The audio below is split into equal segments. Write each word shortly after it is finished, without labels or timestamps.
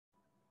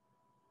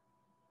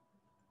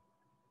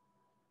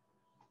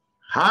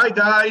Hi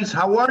guys,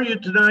 how are you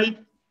tonight?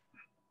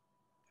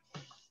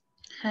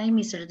 Hi,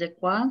 Mr.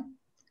 Dequa.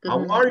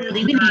 How are you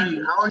Good tonight?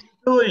 evening. How are you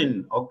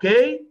doing?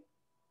 Okay?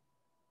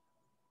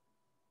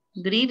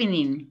 Good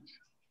evening.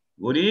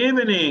 Good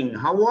evening.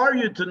 How are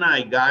you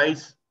tonight,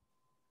 guys?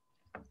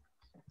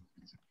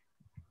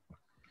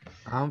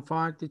 I'm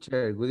fine,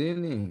 teacher. Good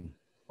evening.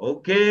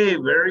 Okay,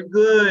 very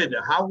good.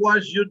 How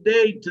was your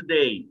day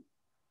today?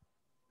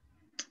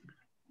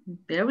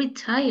 Very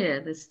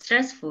tired,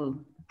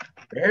 stressful.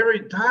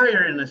 Very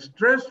tired and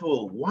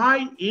stressful.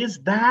 Why is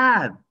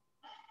that?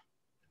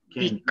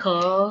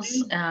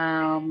 Because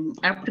I'm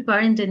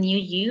preparing the new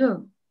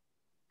year.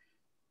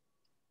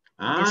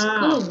 The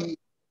school.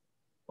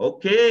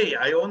 Okay,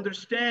 I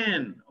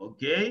understand.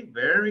 Okay,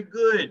 very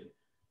good.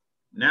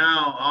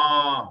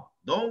 Now,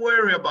 don't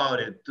worry about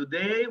it.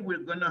 Today,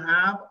 we're going to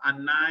have a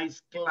nice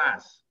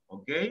class,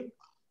 okay?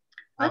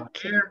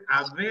 Okay.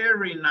 A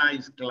very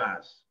nice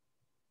class.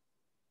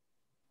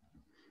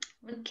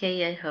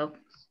 Okay, I hope.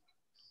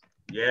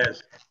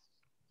 Yes.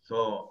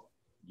 So,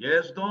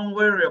 just don't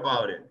worry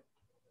about it,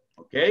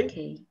 okay?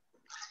 Okay.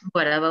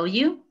 What about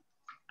you?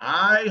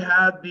 I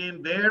have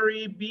been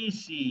very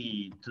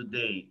busy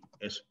today,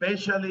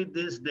 especially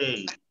this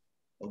day,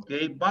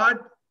 okay?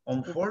 But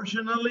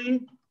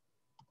unfortunately,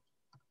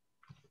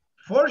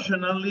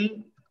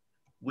 fortunately,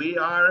 we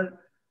are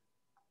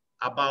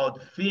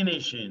about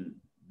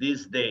finishing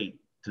this day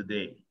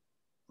today,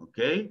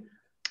 okay?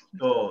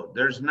 So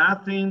there's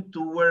nothing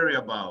to worry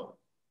about.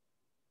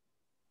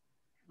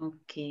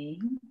 Okay.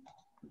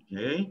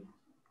 Okay.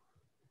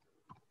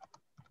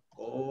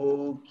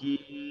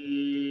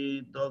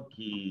 Okie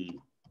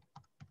dokie.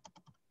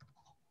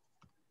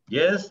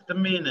 Just a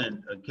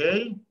minute,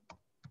 okay?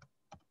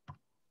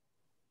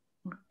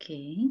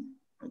 Okay.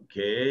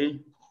 Okay.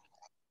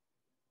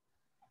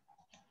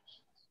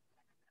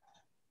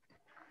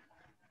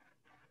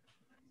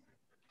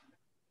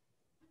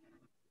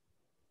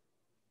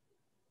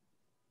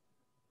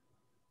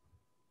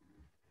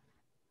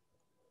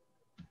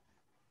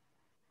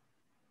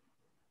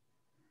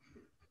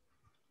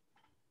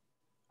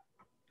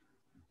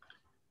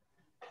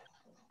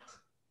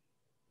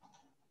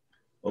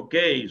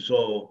 Okay,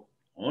 so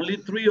only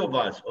 3 of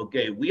us.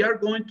 Okay, we are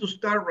going to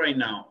start right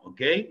now,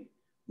 okay?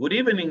 Good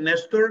evening,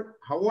 Nestor.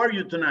 How are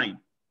you tonight?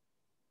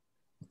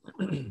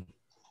 Can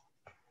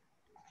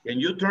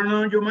you turn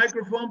on your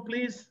microphone,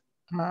 please?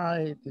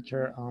 Hi,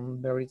 teacher.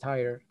 I'm very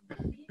tired.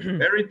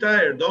 Very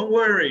tired. Don't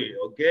worry,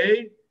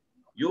 okay?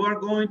 You are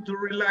going to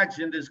relax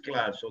in this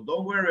class, so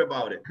don't worry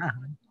about it.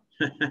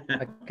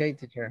 Okay,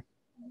 teacher.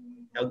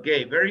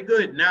 Okay, very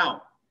good.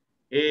 Now,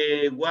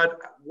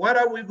 what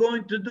are we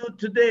going to do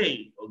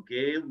today?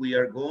 Okay, we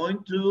are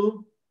going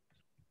to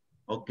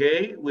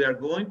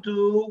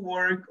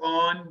work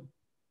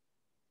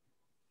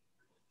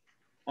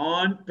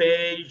on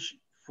page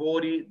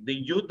 40.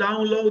 Did you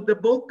download the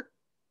book?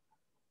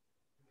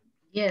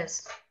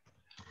 Yes.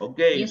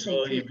 Okay, yes,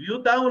 so if you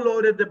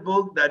downloaded the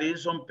book, that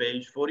is on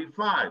page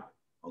 45.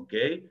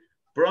 Okay,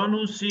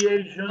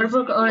 pronunciation. Our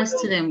book or a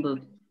student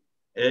book?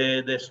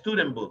 The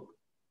student book.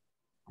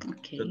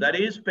 Okay. So that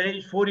is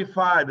page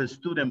 45, the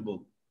student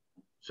book.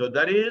 So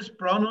that is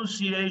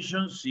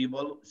pronunciation,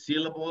 syllable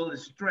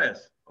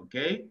stress,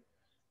 okay?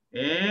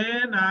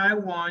 And I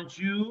want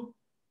you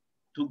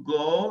to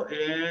go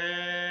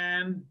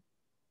and...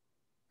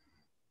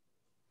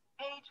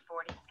 Page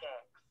 46,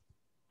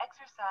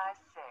 exercise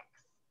 6,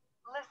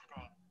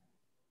 listening,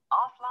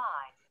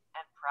 offline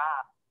and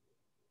proud.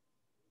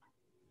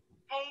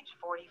 Page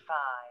 45,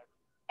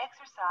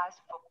 exercise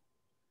 4.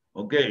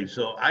 Okay,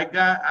 so I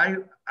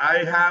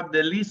have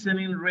the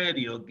listening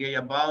ready, okay,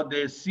 about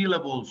the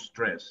syllable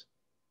stress.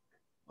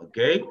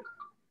 Okay,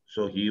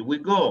 so here we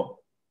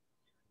go.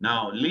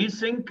 Now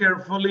listen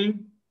carefully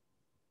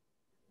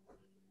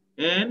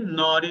and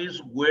notice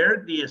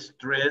where the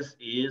stress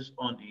is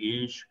on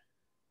each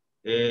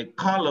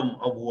column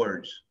of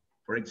words.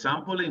 For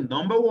example, in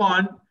number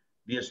 1,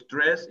 the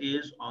stress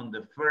is on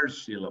the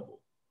first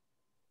syllable.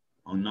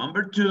 On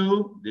number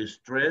 2, the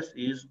stress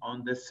is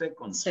on the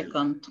second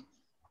syllable.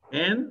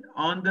 And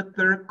on the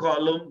third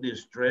column, the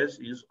stress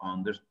is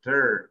on the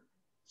third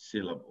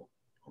syllable.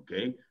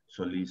 Okay,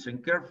 so listen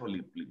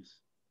carefully,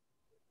 please.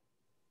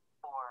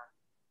 4.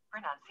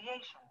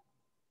 Pronunciation.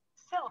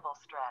 Syllable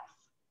stress.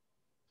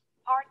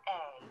 Part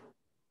A.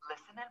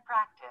 Listen and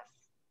practice.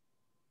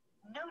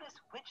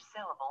 Notice which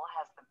syllable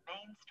has the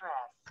main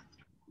stress.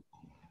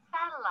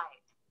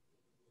 Satellite.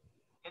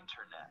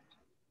 Internet.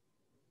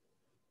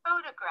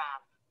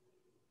 Photograph.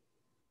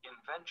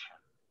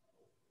 Invention.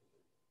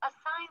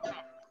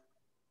 Assignment.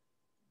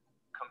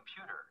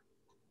 Computer.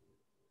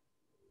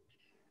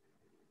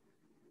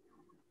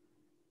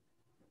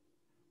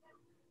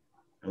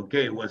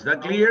 Okay, was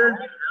that clear?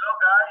 Hello,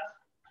 guys.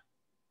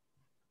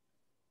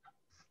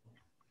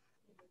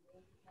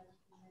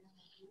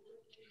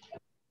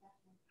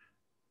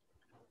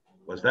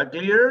 Was that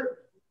clear?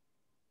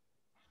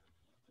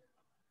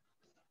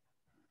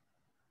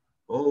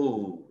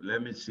 Oh,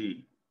 let me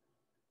see.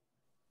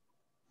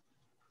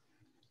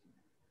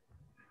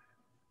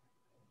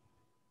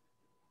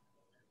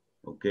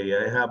 Okay,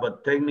 I have a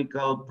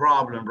technical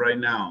problem right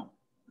now.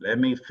 Let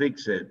me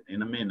fix it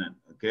in a minute,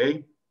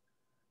 okay?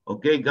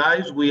 Okay,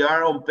 guys, we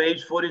are on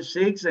page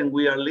 46 and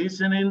we are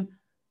listening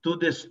to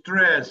the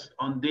stress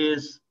on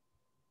this.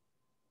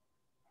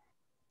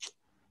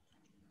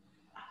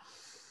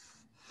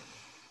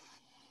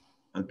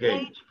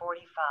 Okay. Page 45,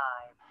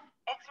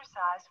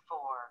 exercise 4,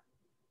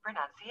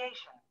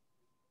 pronunciation,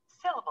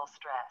 syllable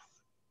stress.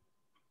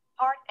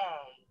 Part A,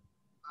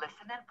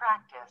 listen and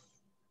practice.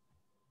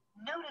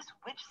 Notice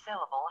which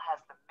syllable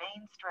has the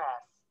main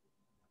stress.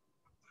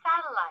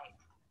 Satellite,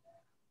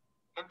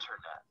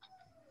 Internet.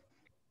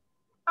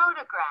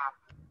 photograph,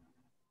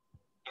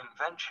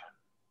 Invention.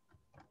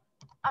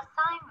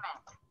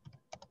 assignment,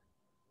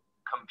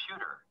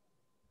 Computer.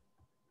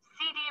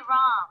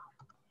 CD-ROM,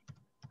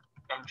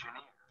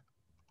 Engineer.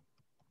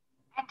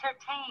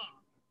 entertain.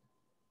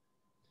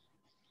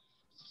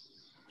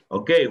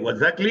 Okay, was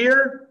that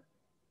clear?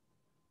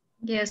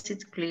 Yes,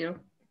 it's clear.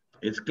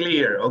 It's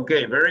clear.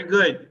 Okay, very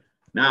good.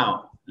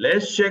 Now,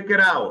 let's check it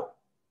out.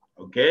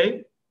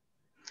 Okay?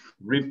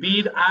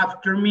 Repeat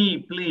after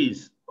me,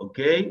 please.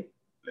 Okay?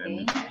 Let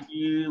me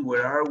see.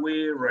 Where are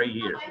we? Right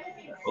here.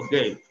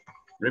 Okay.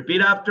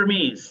 Repeat after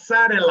me.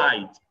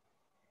 Satellite.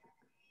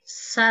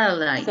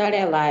 Satellite.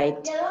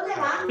 Satellite.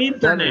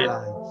 Internet.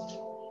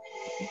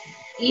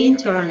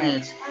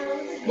 Internet.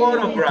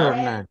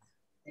 Photograph.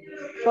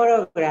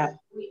 Photograph.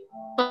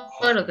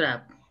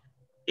 Photograph.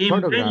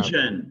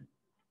 Invention.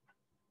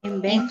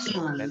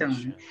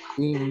 Invention.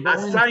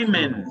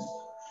 Assignment.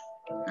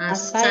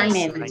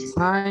 Assignment.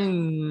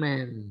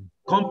 Assignment.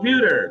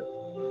 Computer.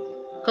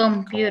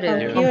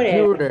 Computer.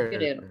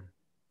 Computer.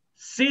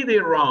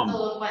 CD-ROM.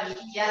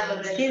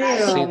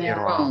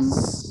 CD-ROM.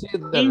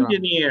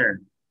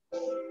 Engineer.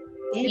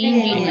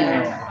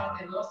 Engineer.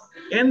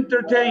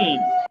 Entertain.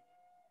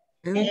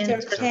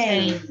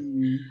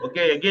 Entertain.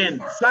 Okay,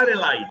 again.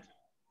 Satellite.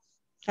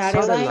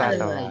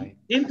 Satellite.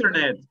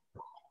 Internet.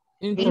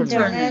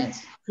 Internet.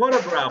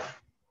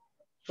 Photograph.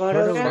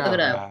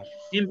 Photograph.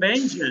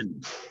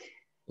 Invention.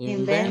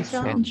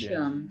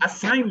 Invention.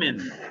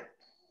 Assignment.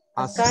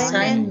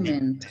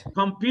 Assignment.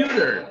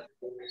 Computer.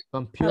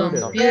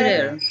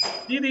 Computer.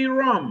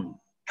 CD-ROM.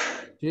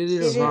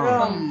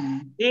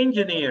 CD-ROM.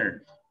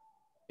 Engineer.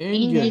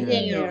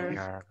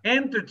 Engineer.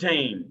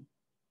 Entertain.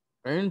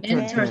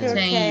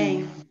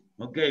 Entertain.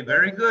 Okay,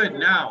 very good.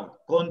 Now,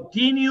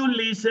 continue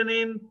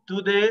listening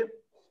to the,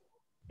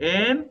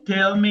 and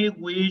tell me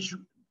which,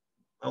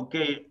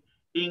 okay,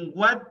 in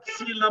what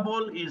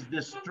syllable is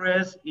the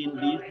stress in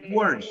these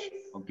words,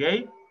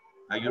 okay?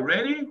 Are you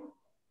ready?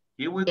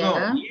 Here we go.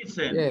 Yeah.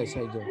 Listen. Yes, I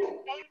do.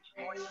 Page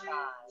 45,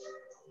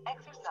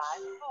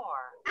 exercise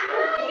 4.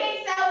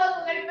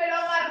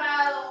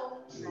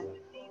 Practice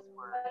these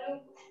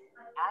words.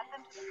 Add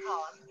them to the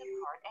columns in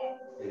part A.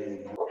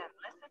 Then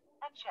listen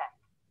and check.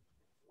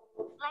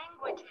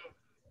 Languages,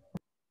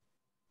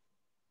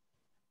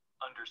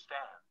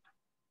 Understand.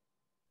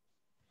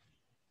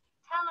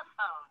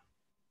 telephone,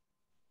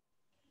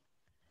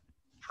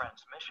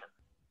 Transmission.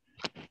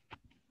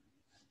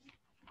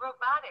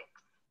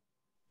 robotics,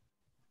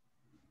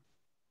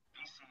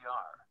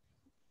 VCR.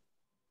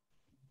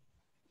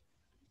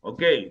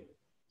 Okay,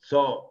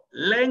 so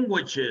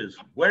languages,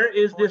 where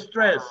is the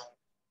stress?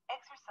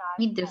 exercise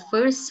In the 4.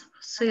 first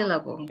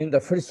syllable. In the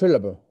first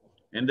syllable.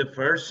 In the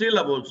first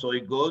syllable, so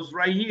it goes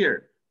right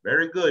here.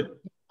 Very good.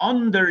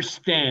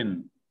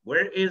 Understand,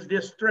 where is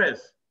the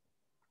stress?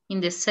 In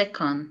the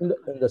second. In the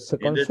In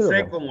second the syllable.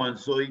 second one,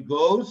 so it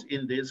goes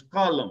in this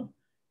column.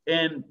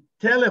 And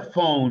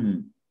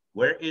telephone,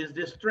 where is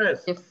the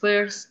stress? The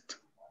first.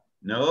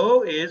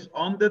 No, it's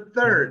on the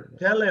third.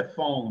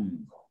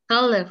 Telephone.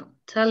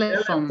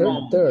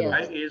 Telephone. Third. Yeah.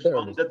 Right, is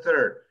on the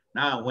third.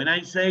 Now, when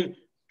I say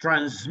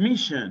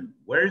transmission,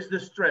 where is the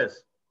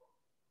stress?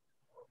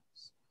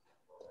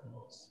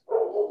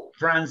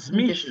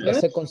 Transmission. The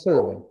second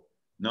syllable.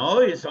 No,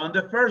 it's on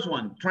the first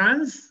one.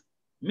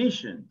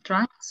 Transmission.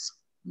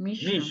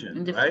 Transmission.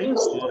 In the Right?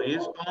 first. So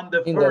it's on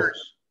the In the-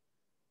 first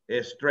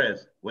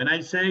stress. When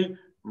I say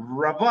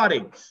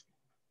robotics,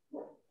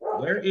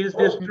 where is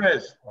the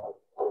stress?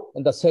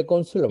 In the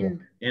second syllable.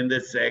 In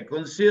the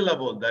second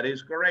syllable, that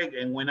is correct.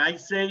 And when I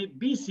say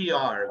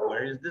VCR,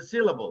 where is the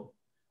syllable?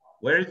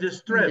 Where is the In the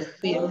stress?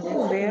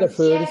 The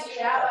first.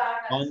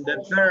 On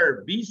the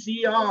third,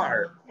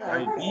 VCR,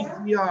 right?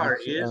 VCR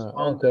is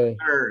on okay.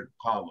 the third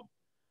column.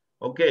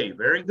 Okay,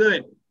 very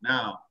good.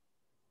 Now,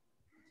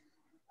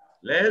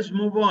 let's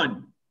move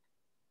on.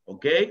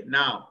 Okay,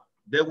 now,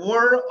 the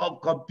world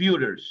of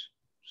computers.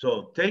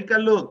 So take a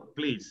look,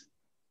 please.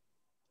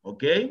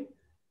 Okay,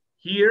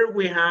 here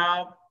we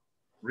have,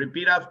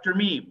 repeat after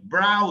me,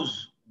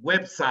 browse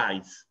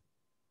websites.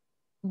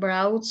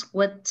 Browse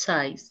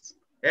websites.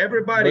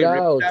 Everybody,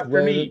 Browse repeat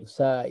after me.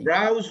 website.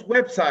 Browse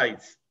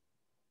websites.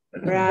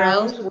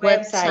 Browse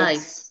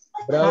websites.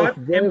 Browse Cut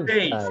and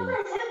paste.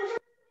 website.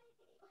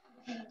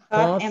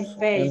 Cut and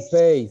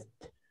paste.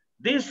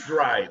 Disk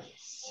drive.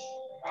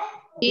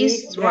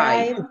 Disk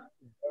drive.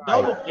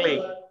 Double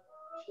click.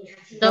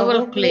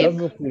 Double click.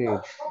 Double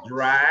click.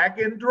 Drag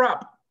and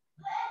drop.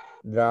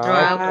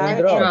 Drag and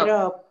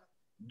drop.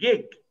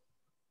 Geek.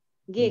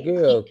 Geek.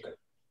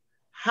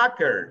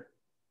 Hacker.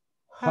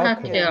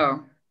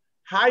 Hacker.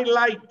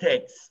 Highlight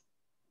text.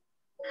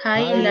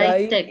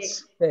 Highlight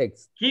text.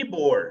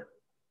 Keyboard.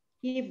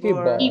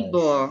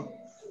 Keyboard.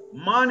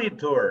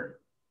 Monitor.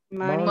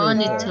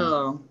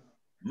 Monitor.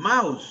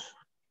 Mouse.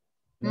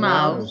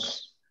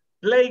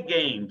 Play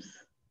games.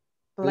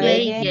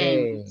 Play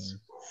games.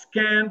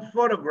 Scan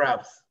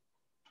photographs.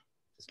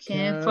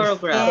 Scan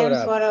Photographs.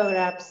 Scan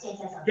photographs.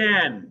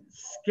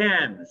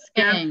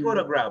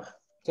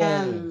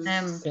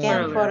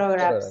 Scan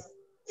photographs.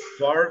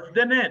 Surf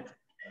the net.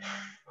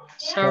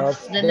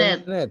 Surf the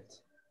net.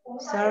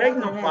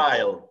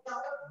 Technophile.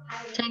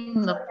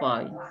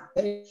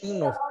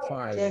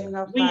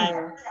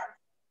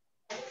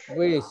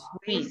 Wish.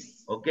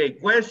 Okay,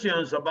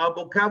 questions about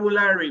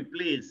vocabulary,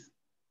 please.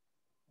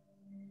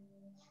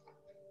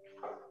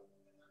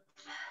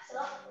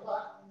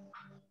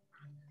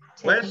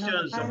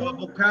 Questions about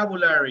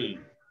vocabulary.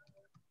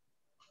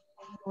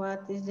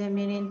 What is the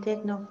meaning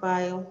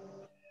technophile?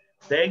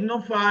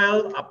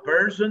 Technophile, a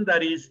person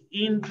that is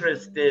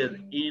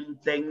interested in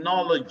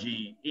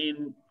technology,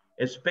 in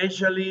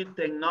especially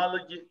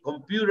technology,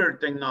 computer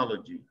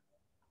technology.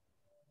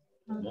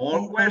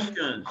 More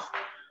questions.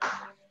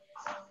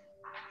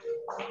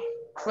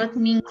 What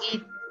means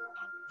it?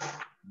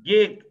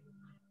 Geek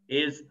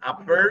is a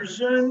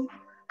person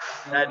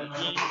that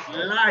he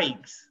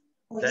likes,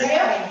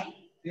 that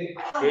he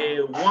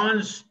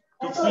wants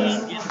to be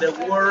in the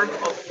world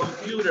of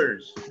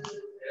computers.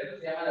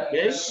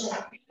 Okay, so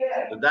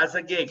that's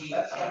a geek.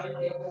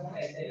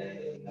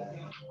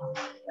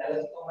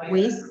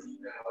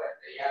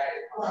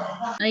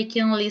 I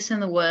can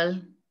listen well.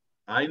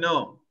 I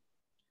know.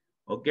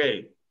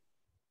 Okay,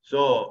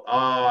 so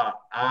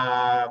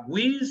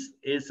whiz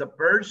is a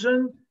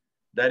person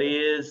that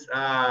is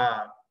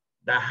that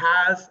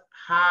has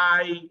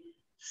high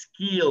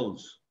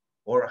skills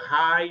or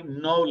high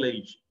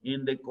knowledge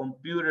in the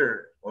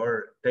computer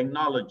or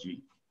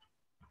technology.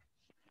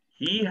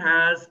 He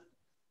has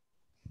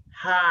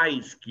high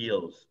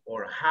skills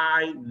or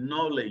high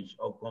knowledge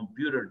of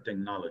computer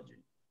technology.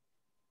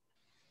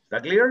 Is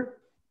that clear?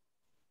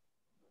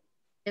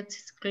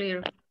 It's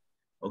clear.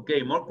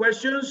 Okay, more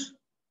questions?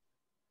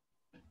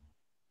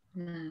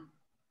 No.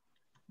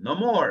 No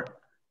more.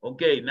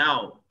 Okay,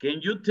 now,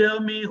 can you tell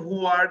me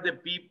who are the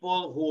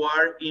people who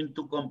are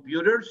into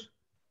computers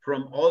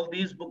from all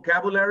this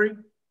vocabulary?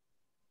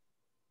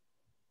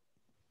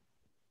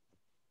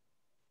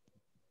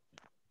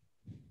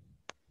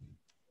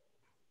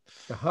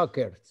 The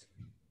hackers.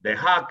 The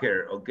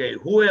hacker, okay.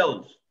 Who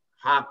else?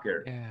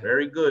 Hacker,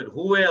 very good.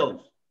 Who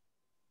else?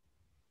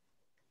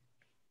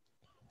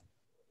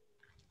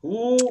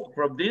 Who,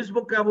 from this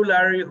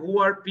vocabulary, who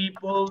are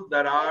people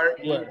that are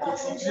into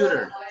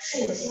computers?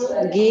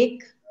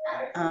 Geek.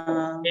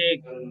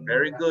 Geek,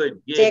 very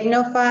good. Geek.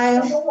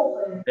 Technophile.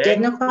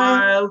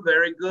 Technophile,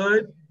 very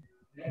good.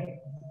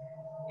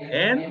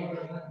 And?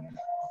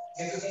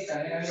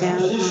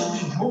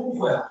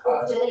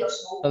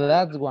 The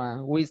last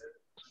one, with.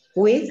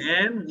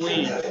 And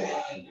which.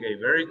 Okay,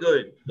 very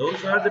good.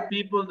 Those are the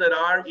people that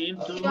are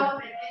into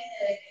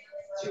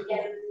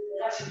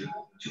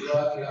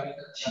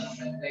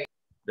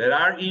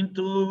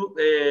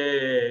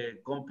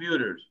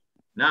computers.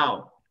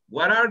 Now,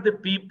 what are the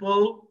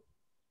people,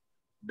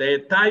 the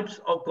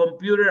types of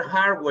computer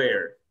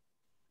hardware?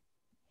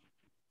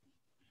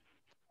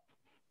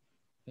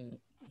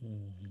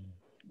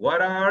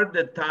 What are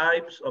the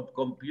types of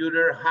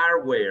computer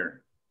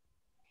hardware?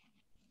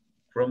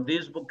 From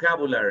this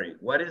vocabulary,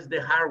 what is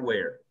the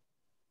hardware?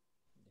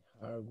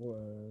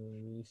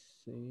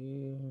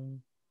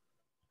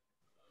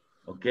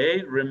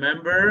 Okay,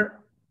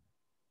 remember,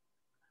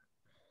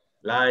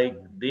 like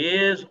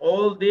this,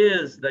 all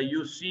this that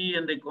you see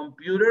in the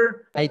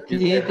computer. I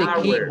did the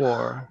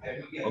keyboard.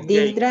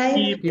 Okay,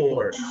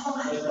 keyboard.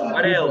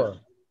 What else?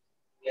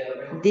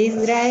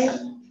 Disk drive.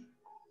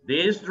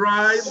 Disk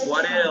drive,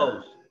 what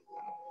else?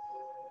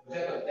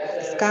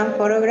 Scan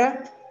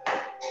photograph.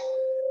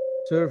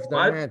 Surf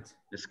the net.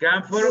 The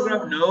scan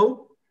photograph,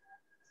 no.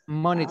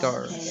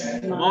 Monitor.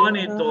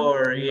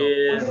 Monitor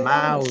is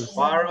mouse.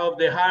 Part of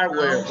the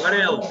hardware. What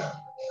else?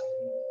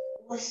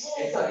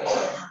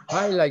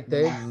 Highlight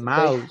text.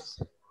 Mouse.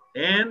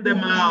 And the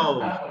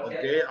mouse,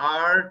 okay,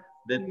 are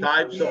the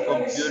types of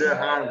computer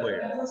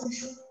hardware.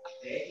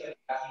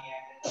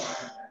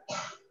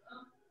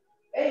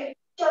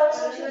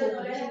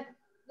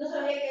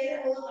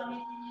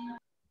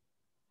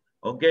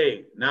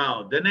 Okay,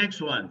 now the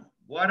next one.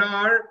 What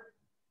are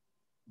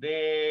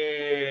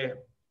the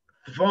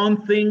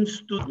fun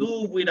things to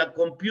do with a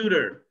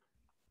computer?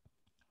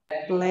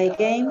 Play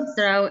games.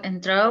 Draw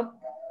and drop.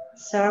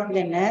 Surf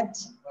the net.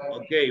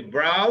 Okay,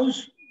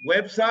 browse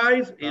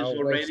websites is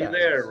already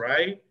there,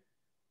 right?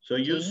 So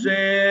you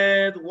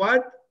said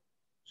what?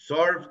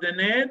 Surf the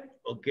net.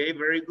 Okay,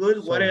 very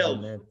good. What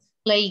else?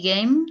 Play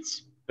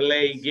games.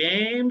 Play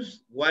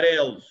games. What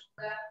else?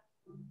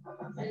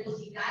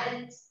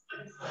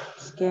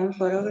 Scan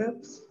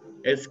photographs.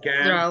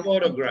 Scan Draw.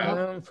 photograph.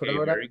 Scan Okay,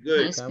 photograph. very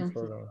good. Scan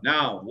photo.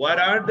 Now, what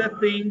are the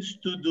things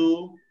to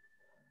do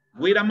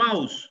with a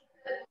mouse?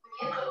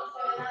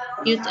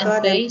 Cut and Cut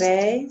and paste.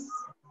 paste.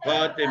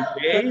 Cut and Cut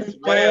paste. and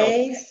What else?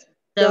 paste.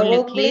 Double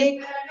Double click.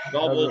 click.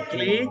 Double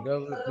click.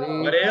 Double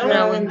What click. else?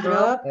 Drag and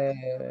drop.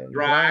 Drag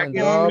Drag and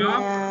and drop.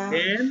 drop.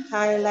 And And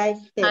highlight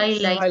text.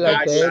 Highlight Highlight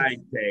text. text.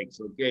 highlight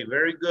text. Okay,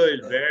 very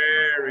good.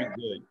 Very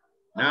good.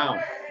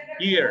 Now,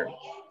 here,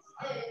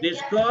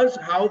 discuss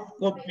how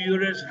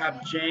computers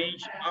have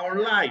changed our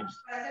lives.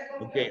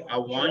 Okay, I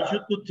want you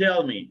to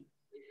tell me,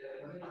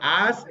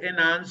 ask and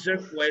answer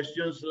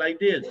questions like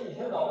this.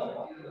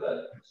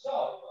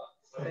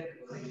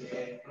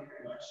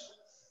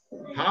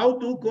 How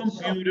do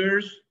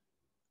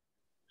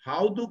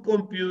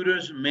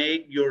computers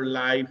make your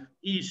life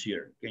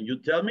easier? Can you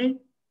tell me?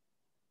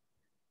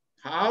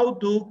 How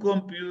do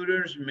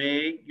computers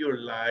make your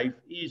life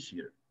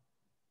easier?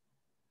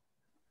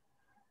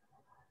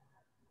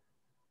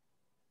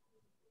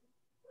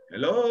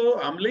 Hello,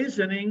 I'm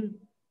listening.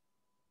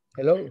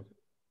 Hello.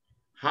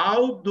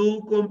 How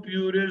do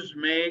computers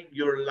make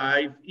your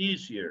life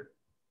easier?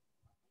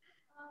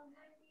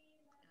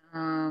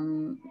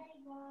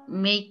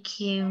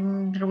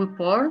 Making the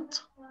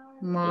report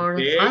more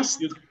Okay,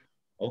 fast.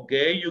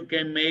 you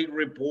can make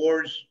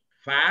reports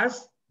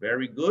fast.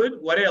 Very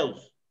good. What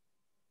else?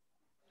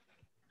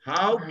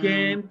 How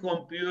can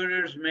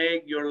computers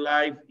make your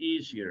life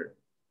easier?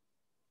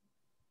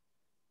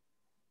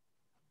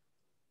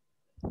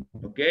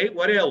 Okay,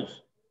 what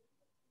else?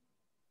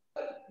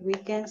 We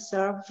can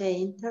surf the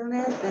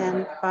internet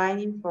and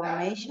find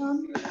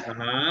information.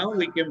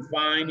 We can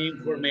find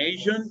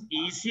information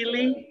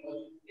easily.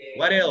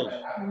 What else?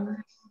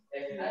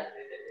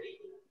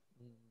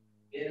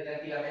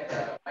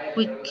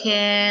 We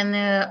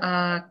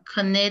can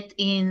connect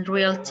in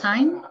real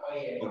time.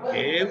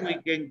 Okay, we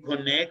can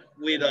connect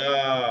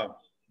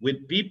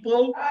with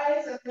people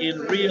in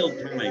real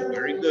time.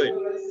 Very good.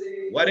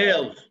 What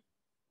else?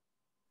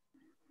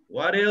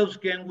 What else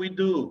can we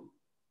do?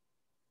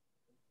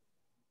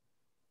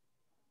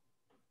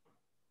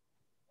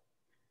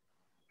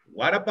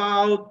 What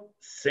about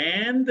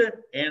send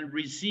and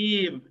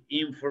receive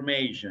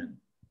information?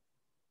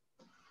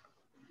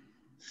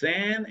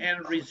 Send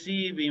and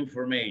receive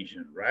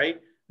information, right?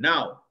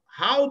 Now,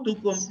 how do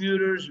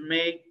computers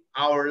make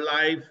our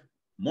life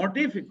more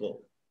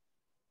difficult?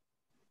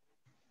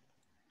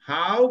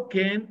 How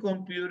can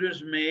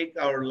computers make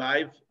our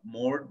life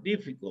more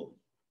difficult?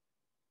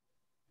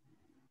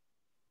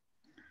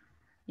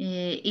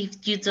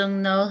 If you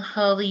don't know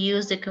how to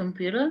use the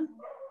computer.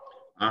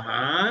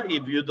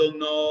 If you don't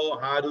know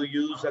how to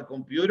use a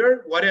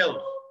computer, what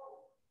else?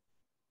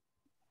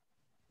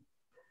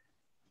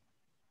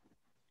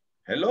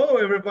 Hello,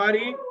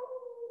 everybody.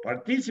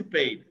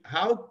 Participate.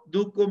 How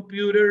do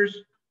computers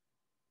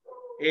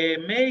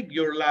make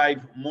your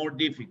life more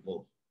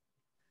difficult?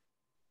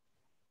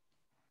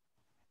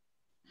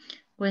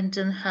 When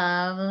don't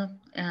have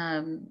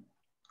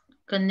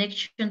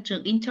connection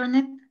to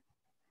internet.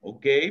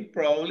 Okay,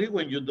 probably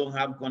when you don't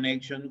have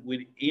connection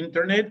with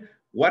internet.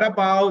 What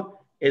about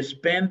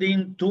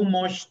spending too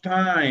much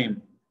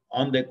time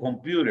on the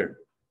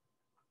computer,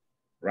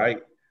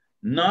 right?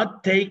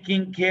 Not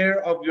taking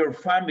care of your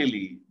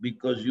family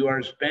because you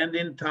are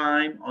spending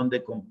time on the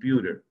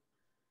computer.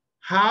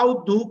 How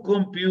do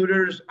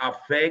computers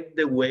affect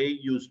the way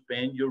you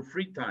spend your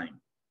free time?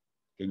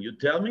 Can you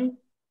tell me?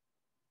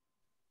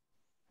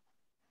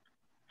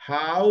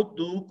 How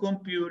do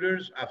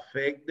computers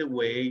affect the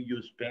way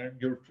you spend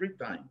your free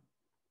time?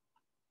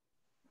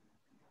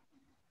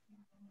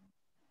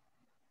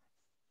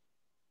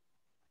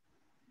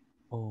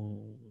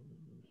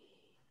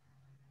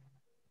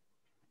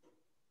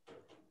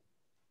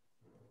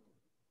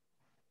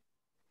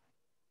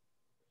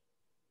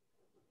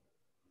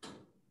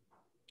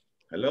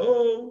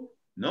 Hello?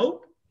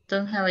 Nope.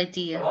 Don't have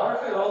idea.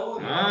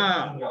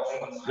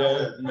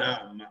 So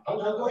now,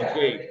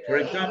 okay, for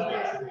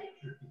example,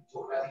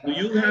 do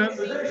you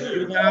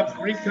have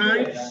free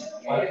time?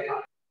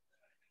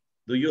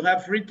 Do you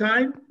have free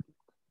time?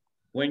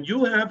 When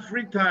you have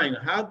free time,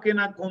 how can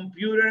a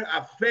computer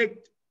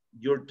affect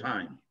your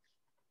time?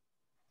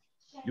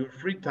 Your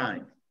free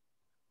time?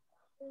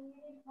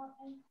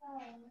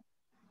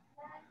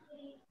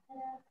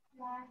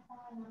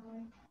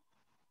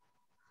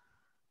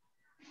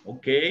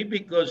 Okay,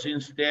 because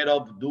instead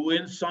of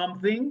doing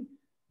something,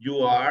 you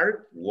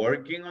are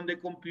working on the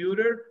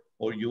computer,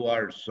 or you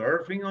are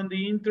surfing on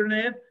the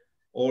internet,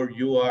 or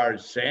you are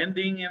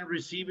sending and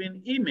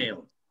receiving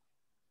email.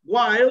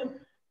 While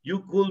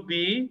you could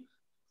be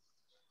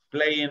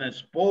playing a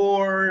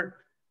sport,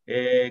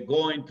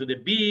 going to the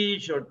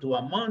beach or to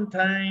a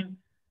mountain,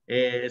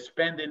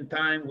 spending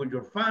time with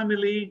your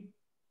family.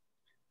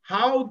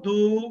 How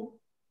do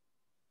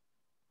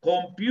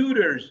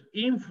computers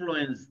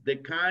influence the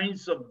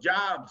kinds of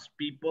jobs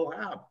people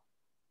have?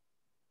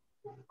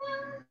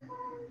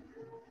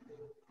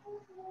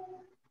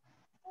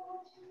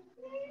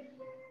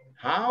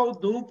 How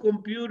do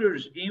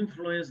computers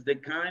influence the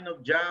kind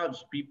of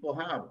jobs people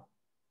have?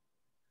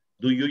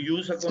 Do you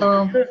use a So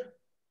computer?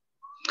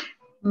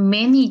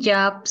 many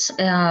jobs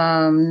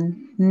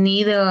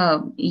need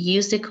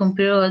use the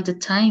computer all the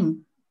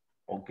time.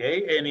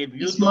 Okay, and if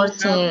you It's more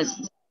don't have,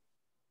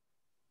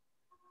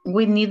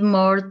 we need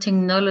more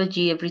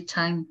technology every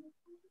time.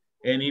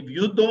 and if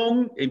you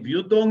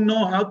don't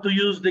know how to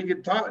use the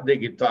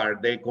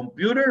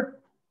computer,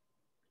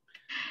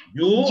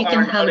 you You are can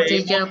not have the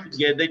able job. to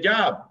get the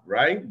job,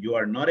 right? You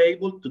are not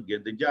able to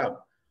get the job.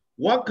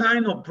 What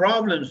kind of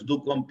problems do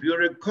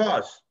computers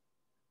cause?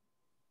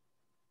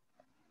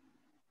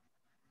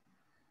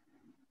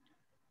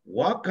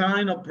 What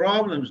kind of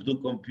problems do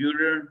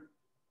computers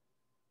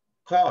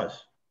cause?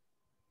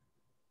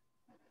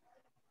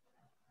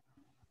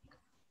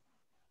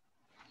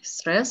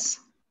 Stress.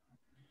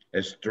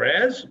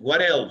 Stress,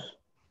 what else?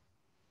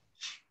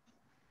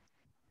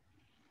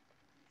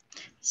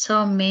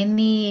 So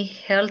many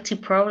healthy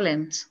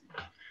problems.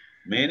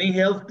 Many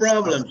health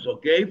problems,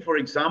 okay? For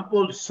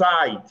example,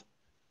 sight.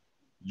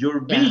 Your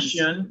Yes.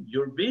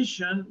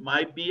 vision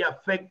might be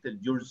affected.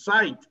 Your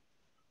sight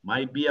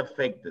might be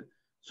affected.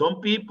 Some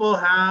people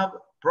have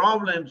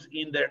problems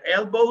in their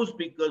elbows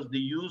because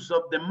the use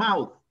of the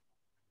mouth,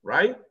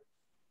 right?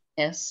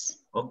 Yes.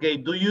 Okay,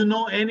 do you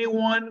know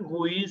anyone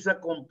who is a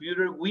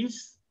computer whiz?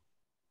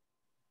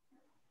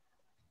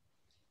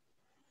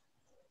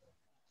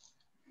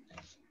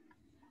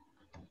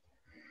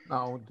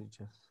 No,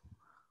 teacher.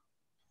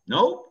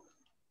 No?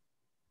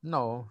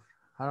 No,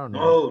 I don't know.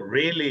 No,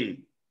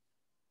 really.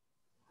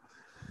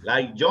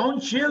 Like young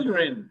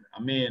children, I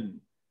mean,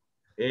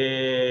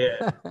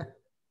 yeah,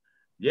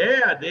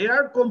 they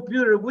are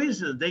computer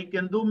whizzes. They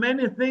can do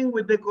many things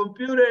with the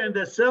computer and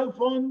the cell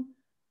phone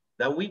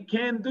that we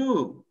can't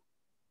do,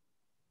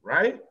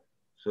 right?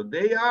 So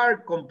they are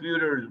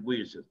computer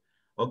whizzes.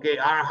 Okay,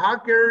 are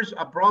hackers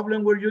a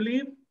problem where you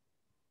live?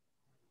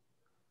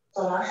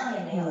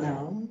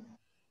 No.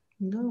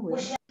 No.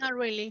 Not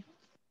really.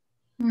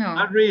 No.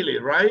 Not really,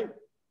 right?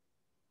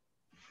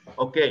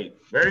 Okay,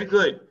 very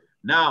good.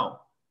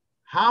 Now,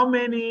 how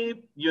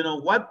many,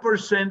 what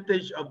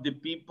percentage of the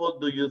people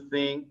do you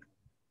think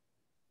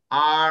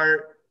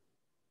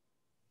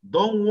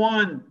don't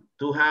want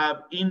to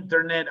have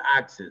internet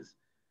access?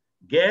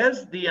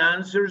 Guess the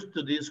answers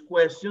to these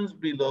questions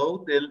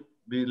below,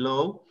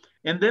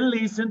 and then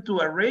listen to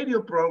a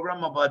radio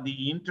program about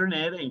the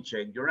internet and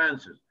check your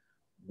answers.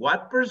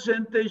 What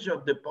percentage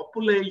of the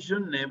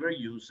population never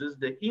uses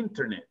the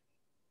internet?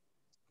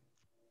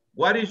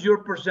 What is your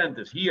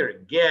percentage?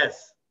 Here,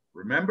 guess.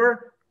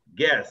 Remember?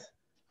 Guess.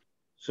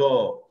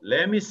 So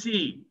let me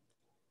see.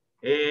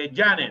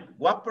 Janet,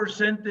 what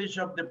percentage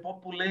of the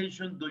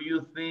population do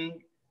you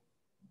think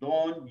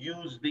don't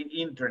use the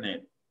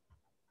internet?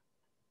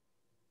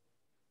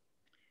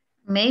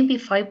 Maybe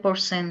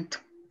 5%.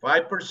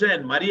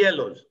 5%.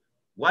 Marielos,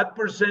 what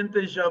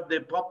percentage of the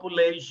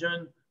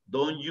population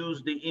don't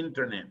use the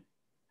internet?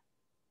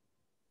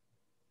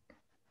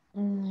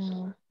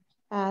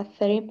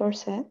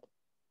 30%.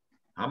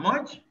 How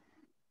much?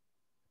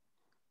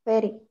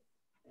 30.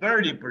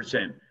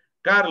 30%.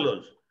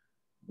 Carlos,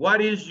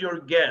 what is your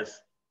guess?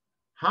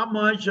 How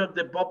much of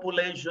the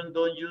population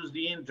don't use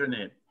the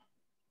internet?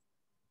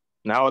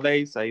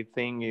 Nowadays, I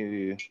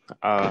think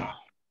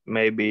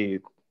maybe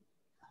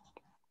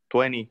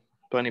 20%.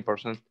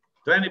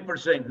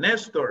 20%.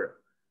 Nestor,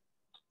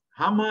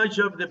 how much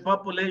of the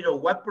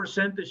population, what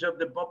percentage of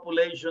the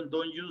population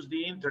don't use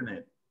the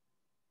internet?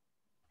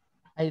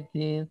 I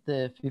think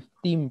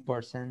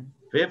 15%.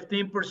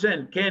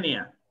 15%.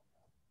 Kenya,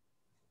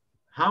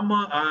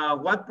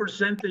 what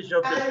percentage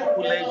of the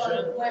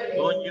population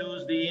don't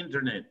use the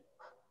internet?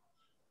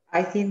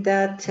 I think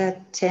that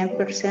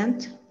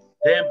 10%.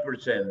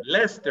 10%.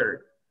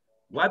 Lester,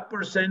 what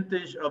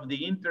percentage of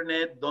the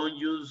internet don't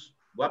use,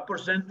 what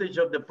percentage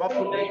of the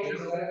population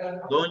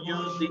don't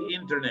use the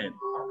internet?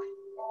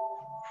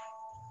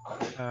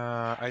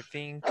 I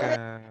think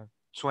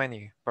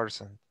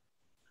 20%.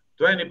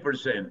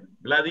 20%.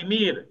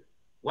 Vladimir,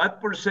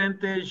 what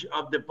percentage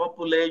of the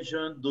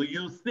population do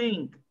you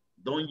think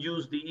don't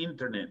use the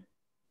internet?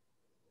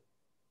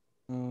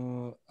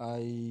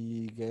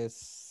 I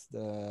guess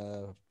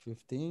the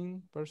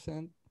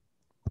 15%.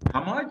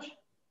 How much?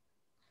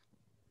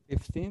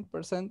 15%.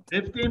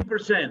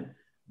 15%.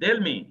 Tell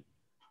me,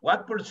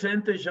 what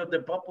percentage of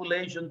the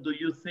population do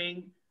you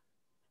think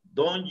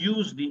don't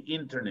use the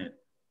internet?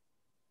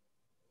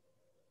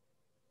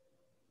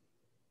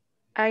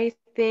 I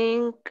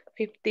think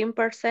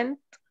 15%.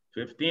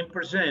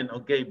 15%.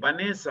 Okay,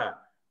 Vanessa,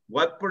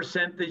 what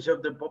percentage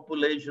of the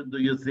population do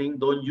you think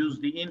don't use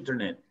the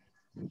internet?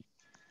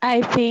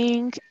 I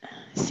think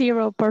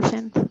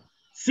 0%.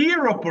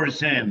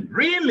 0%,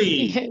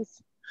 really?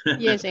 Yes.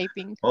 Yes, I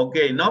think.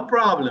 Okay, no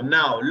problem.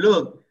 Now,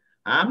 look,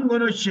 I'm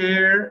going to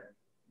share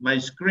my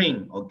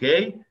screen,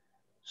 okay?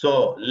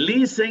 So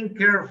listen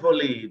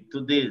carefully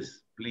to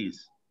this,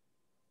 please.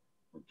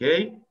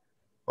 Okay,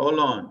 hold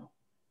on.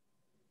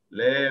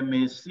 Let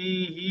me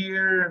see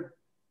here.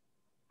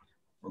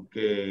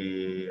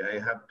 Okay, I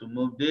have to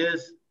move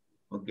this.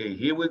 Okay,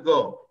 here we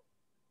go.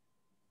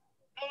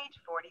 Page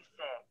 46.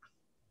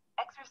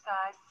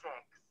 Exercise 6.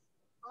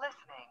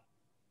 Listening.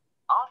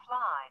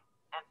 Offline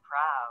and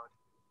proud.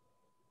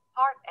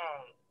 Part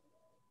A.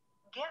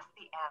 Guess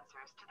the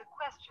answers to the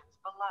questions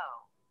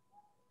below.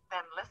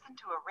 Then listen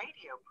to a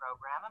radio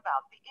program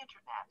about the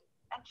internet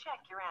and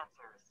check your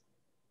answers.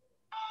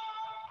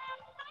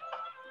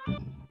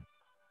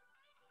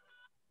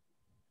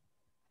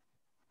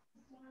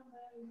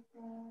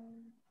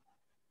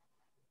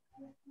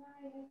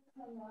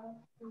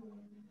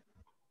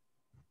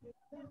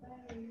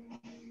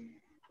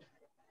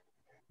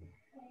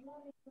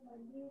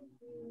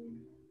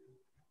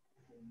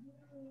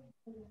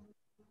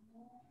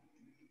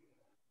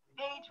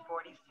 Page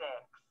 46.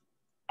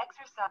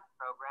 Exercise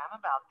program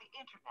about the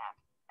internet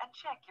and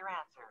check your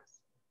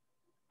answers.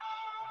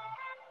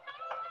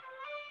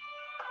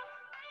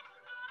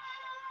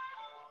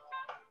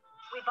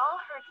 We've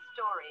all heard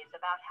stories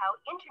about how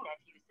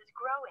internet use is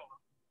growing.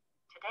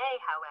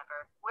 Today,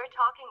 however, we're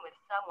talking with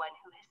someone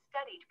who has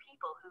studied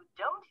people who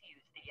don't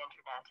use the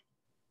internet.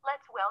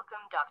 Let's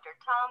welcome Dr.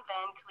 Tom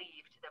Van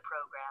Cleve to the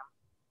program.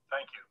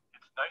 Thank you.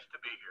 It's nice to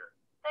be here.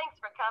 Thanks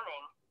for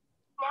coming.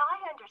 Now,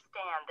 I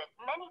understand that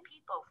many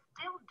people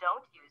still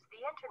don't use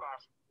the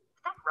internet.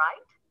 Is that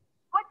right?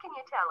 What can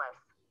you tell us?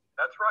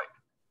 That's right.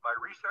 My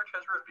research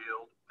has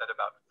revealed that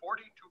about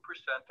 42%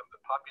 of the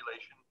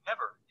population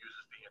never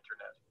uses the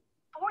internet.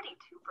 42%?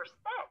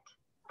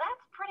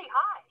 That's pretty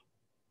high.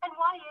 And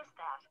why is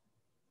that?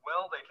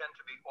 Well, they tend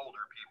to be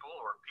older people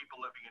or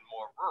people living in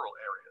more rural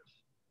areas.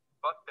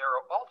 But there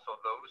are also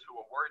those who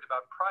are worried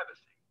about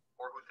privacy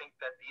or who think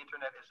that the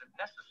internet isn't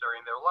necessary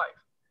in their life.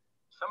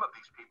 Some of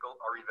these people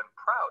are even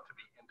proud to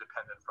be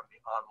independent from the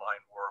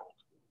online world.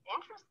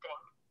 Interesting.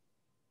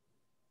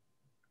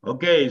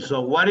 Okay,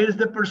 so what is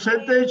the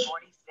percentage?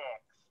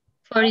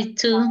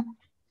 42.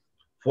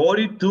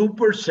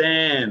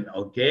 42%,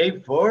 okay,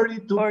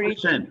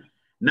 42%.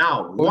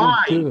 Now,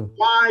 42.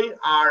 why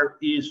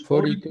is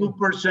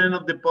 42%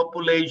 of the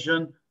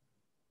population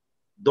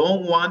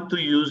don't want to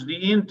use the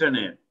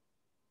internet?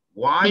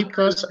 Why?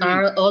 Because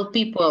are old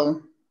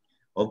people.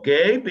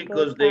 Okay,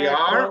 because they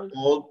are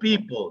old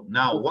people.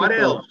 Now, Old what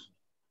people. else?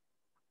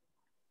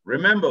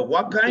 Remember,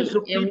 what kinds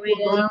of people Area.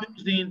 don't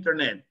use the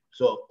internet?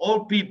 So,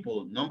 old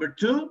people. Number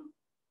 2?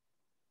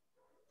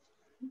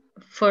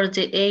 For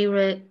the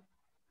area.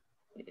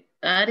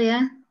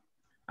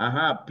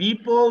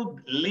 People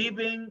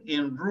living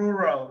in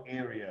rural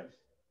areas.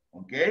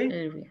 Okay?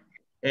 Area.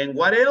 And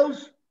what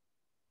else?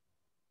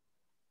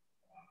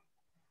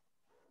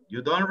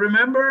 You don't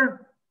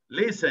remember?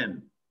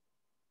 Listen.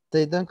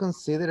 They don't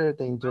consider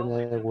the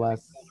internet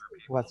was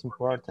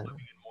important.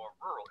 In more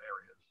rural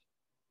areas.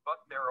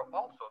 But there are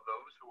also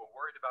those who are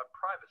worried about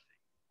privacy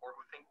or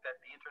who think that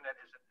the internet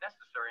isn't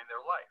necessary in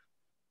their life.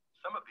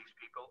 Some of these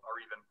people are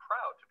even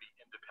proud to be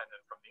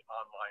independent from the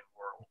online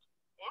world.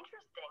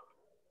 Interesting.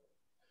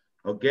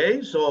 Okay,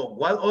 so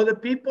what other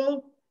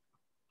people?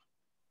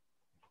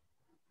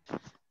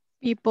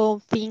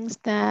 People think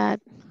that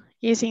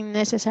isn't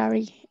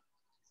necessary.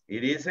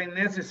 It isn't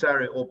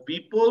necessary. Or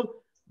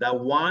people that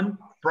want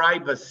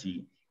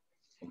privacy,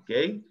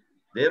 okay?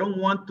 They don't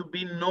want to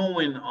be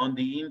known on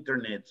the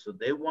internet, so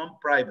they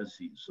want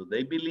privacy. So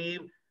they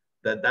believe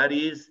that that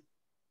is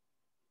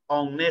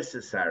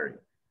unnecessary.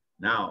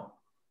 Now,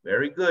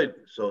 very good.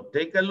 So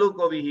take a look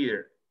over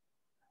here.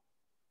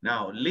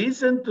 Now,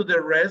 listen to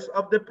the rest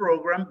of the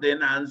program,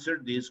 then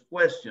answer this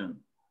question.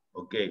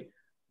 Okay,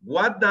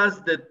 what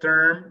does the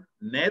term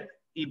net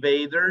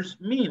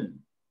evaders mean?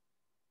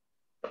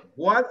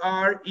 What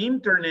are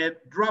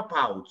internet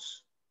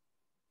dropouts?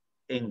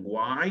 And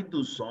why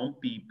do some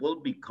people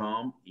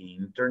become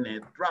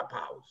internet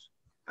dropouts?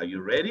 Are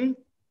you ready?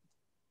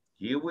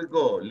 Here we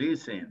go,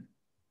 listen.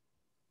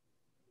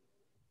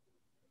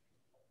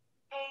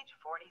 Page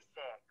 46.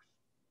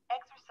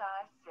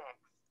 Exercise 6.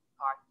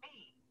 Part B.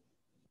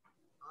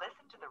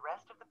 Listen to the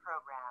rest of the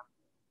program.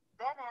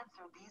 Then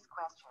answer these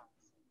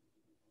questions.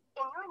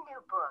 In your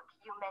new book,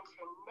 you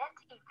mention net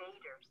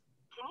evaders.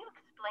 Can you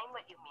explain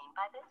what you mean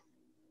by this?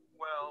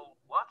 Well,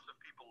 lots of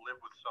people live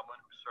with someone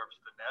who surfs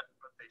the net,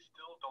 but they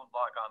still don't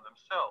log on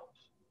themselves.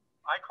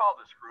 I call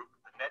this group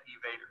the net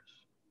evaders.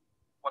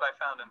 What I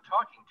found in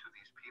talking to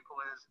these people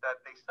is that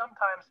they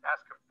sometimes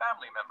ask a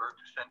family member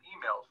to send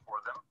emails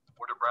for them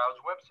or to browse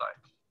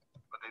websites,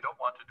 but they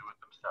don't want to do it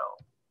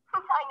themselves.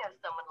 I know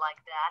someone like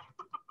that.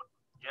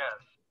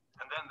 Yes,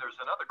 and then there's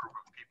another group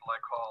of people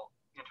I call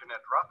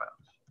internet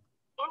dropouts.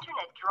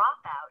 Internet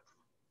dropouts?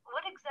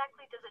 What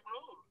exactly does it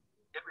mean?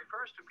 It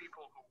refers to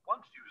people who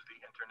once used the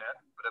internet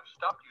but have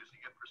stopped using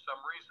it for some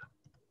reason.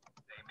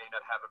 They may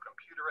not have a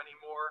computer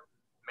anymore,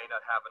 may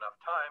not have enough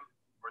time,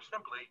 or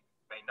simply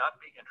may not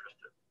be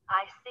interested.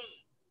 I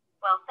see.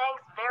 Well,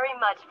 thanks very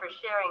much for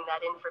sharing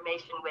that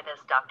information with us,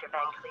 Dr.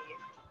 Van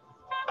Cleve.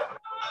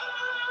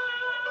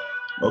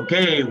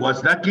 Okay, was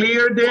that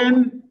clear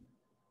then?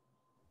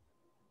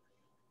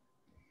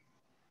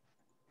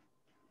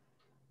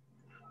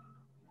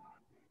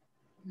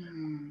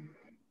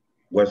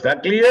 Was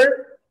that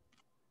clear?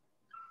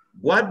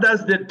 What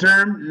does the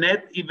term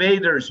net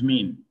evaders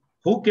mean?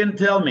 Who can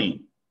tell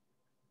me?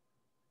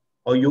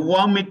 Or you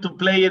want me to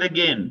play it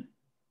again?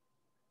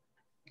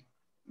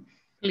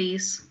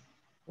 Please.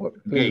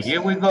 Okay,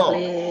 here we go.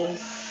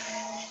 Please.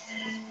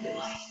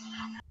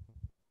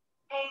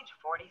 Page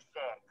 46,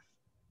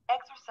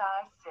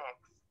 exercise 6,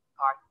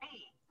 part B.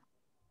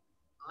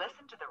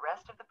 Listen to the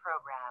rest of the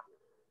program,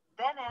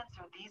 then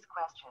answer these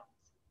questions.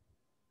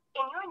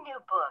 In your new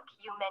book,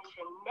 you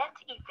mention net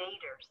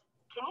evaders.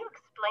 Can you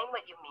explain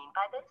what you mean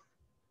by this?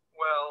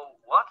 Well,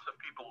 lots of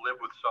people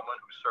live with someone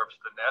who surfs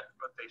the net,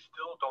 but they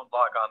still don't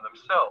log on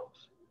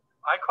themselves.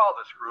 I call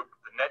this group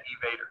the net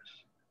evaders.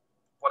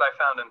 What I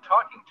found in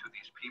talking to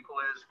these people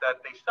is that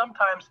they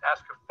sometimes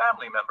ask a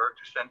family member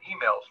to send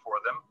emails for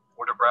them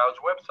or to browse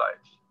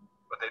websites,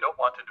 but they don't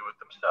want to do it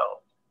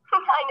themselves.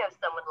 I know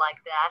someone like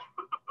that.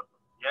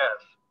 Yes,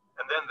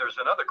 and then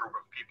there's another group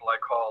of people I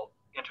call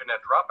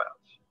internet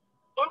dropouts.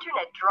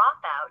 Internet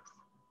dropouts?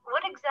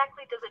 What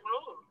exactly does it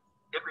mean?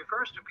 It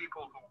refers to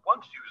people who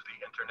once used the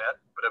internet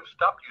but have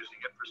stopped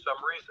using it for some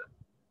reason.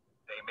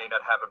 They may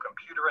not have a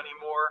computer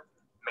anymore,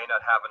 may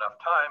not have enough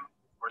time,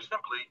 or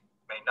simply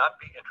may not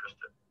be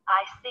interested.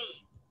 I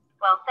see.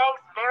 Well,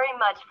 thanks very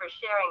much for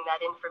sharing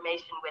that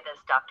information with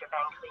us, Dr.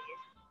 Van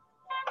Cleave.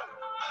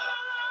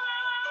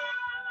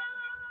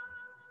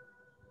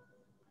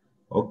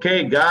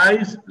 Okay,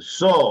 guys,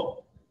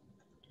 so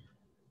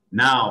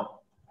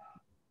now,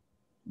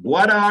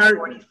 what are...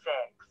 46,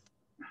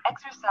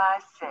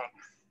 exercise 6,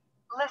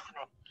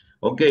 listening.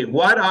 Okay,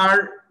 what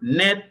are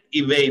net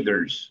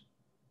evaders?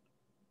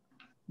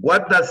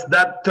 What does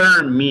that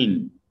term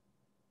mean?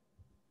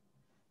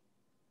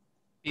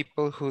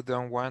 People who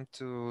don't want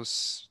to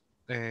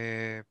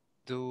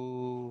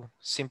do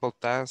simple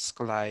tasks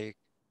like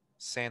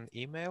send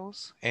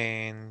emails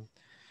and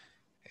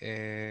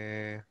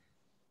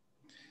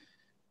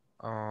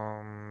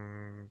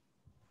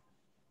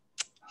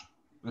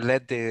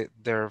let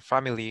their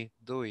family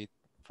do it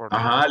for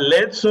them.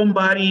 Let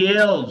somebody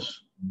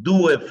else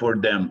do it for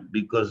them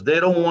because they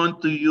don't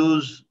want to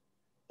use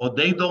or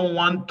they don't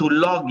want to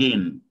log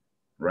in,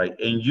 right,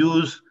 and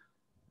use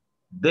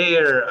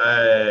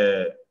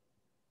their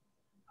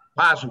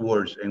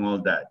passwords and all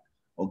that.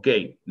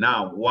 Okay,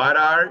 now what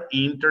are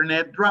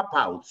internet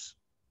dropouts?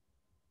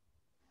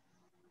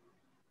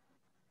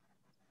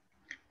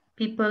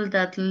 People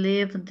that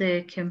leave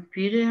the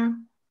computer.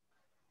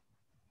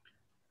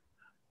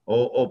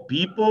 Or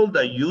people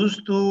that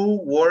used to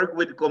work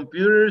with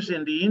computers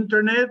and the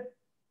internet,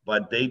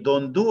 but they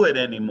don't do it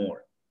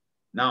anymore.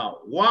 Now,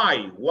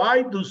 why?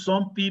 Why do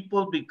some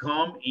people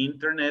become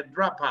internet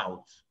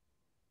dropouts?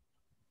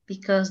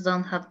 Because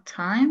don't have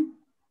time.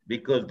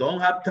 Because don't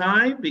have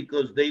time,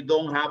 because they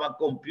don't have a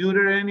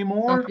computer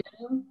anymore.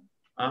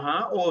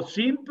 Or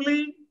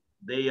simply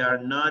they are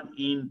not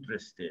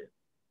interested.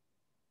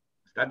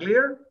 Is that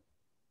clear?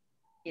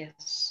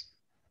 Yes.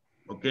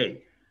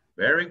 Okay,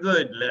 very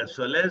good.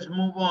 So let's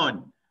move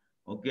on.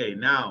 Okay,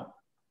 now,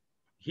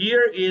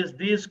 here is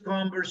this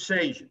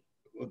conversation,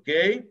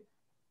 okay,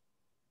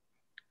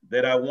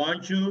 that I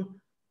want you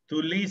to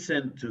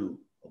listen to,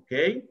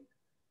 okay?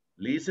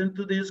 Listen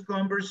to this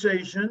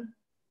conversation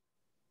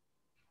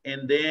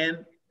and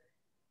then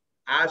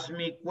ask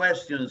me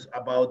questions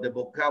about the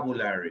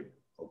vocabulary,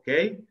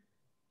 okay?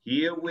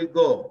 Here we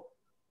go.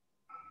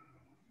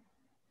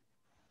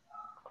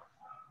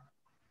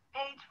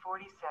 Page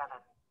 47,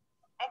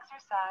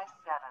 exercise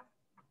 7,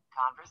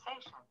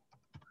 conversation.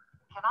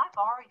 Can I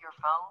borrow your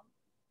phone?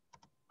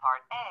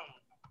 Part A,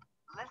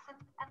 listen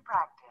and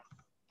practice.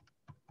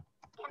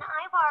 Can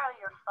I borrow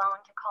your phone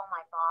to call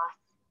my boss?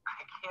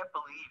 I can't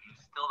believe you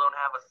still don't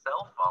have a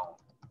cell phone.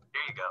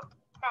 Here you go.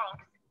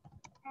 Thanks.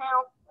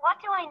 Now, what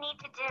do I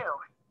need to do?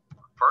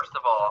 First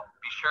of all,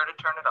 be sure to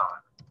turn it on.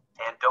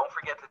 And don't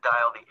forget to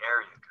dial the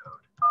area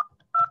code.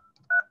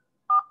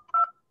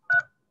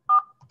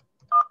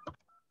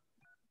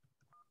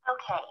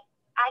 Okay,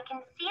 I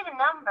can see the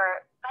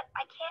number, but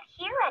I can't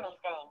hear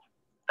anything.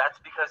 That's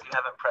because you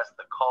haven't pressed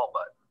the call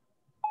button.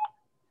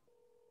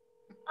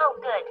 Oh,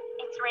 good.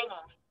 It's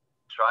ringing.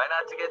 Try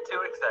not to get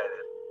too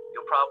excited.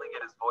 You'll probably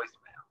get his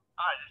voicemail.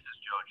 Hi, this is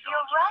Joe Jones.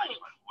 You're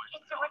right.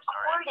 It's a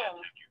recording.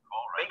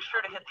 Make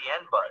sure to hit the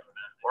end button,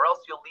 or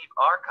else you'll leave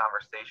our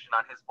conversation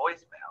on his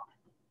voicemail.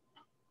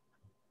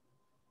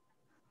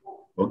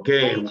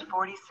 Okay. Page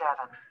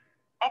 47,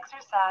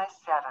 exercise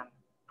 7,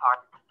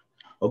 part.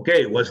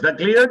 Okay, was that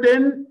clear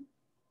then?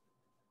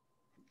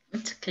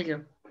 It's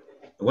clear.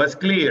 It was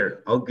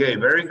clear. Okay,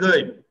 very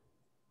good.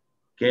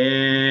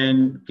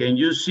 Can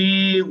you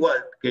see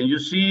what? Can you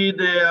see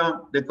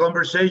the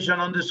conversation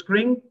on the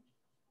screen?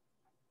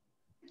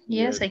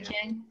 Yes, I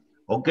can.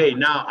 Okay,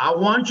 now I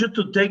want you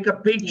to take a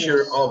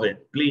picture of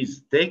it.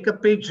 Please take a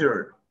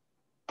picture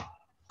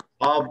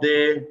of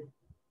the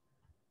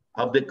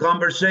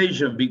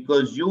conversation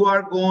because you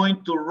are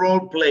going to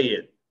role play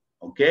it.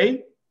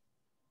 Okay?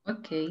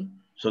 Okay.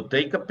 So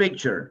take a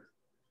picture.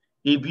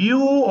 If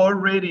you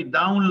already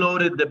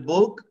downloaded the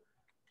book,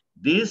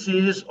 this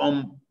is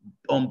on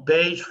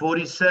page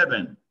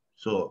 47.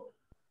 So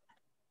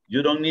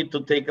you don't need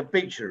to take a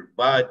picture.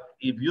 But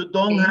if you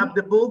don't have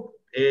the book,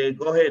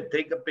 go ahead,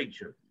 take a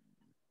picture.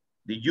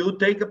 Did you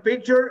take a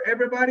picture,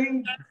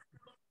 everybody?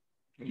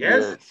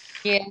 Yes?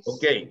 Yes.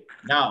 Okay,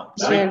 now.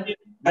 Sure.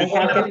 I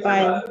have the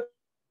file.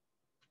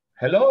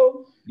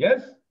 Hello?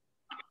 Yes?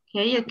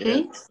 Okay,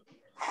 okay.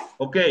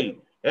 Okay,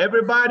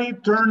 everybody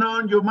turn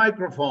on your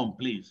microphone,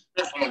 please.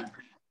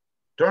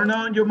 Turn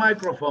on your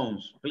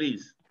microphones,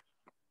 please.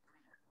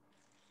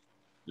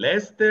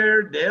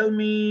 Lester,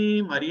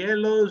 Delmi,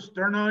 Marielos,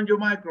 turn on your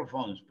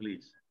microphones,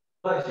 please.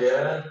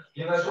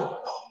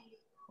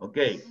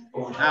 Okay,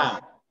 now,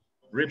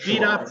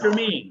 repeat after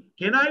me.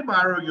 Can I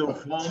borrow your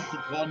phone to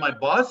call my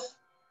boss?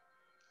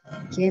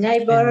 Can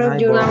I borrow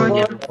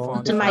your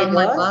phone to my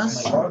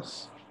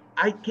boss?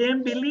 I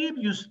can't believe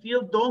you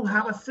still don't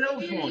have a cell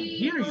phone.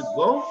 Here you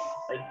go.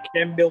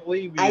 Can't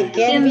believe I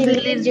can't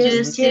believe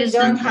you still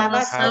don't have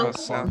a cell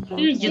phone.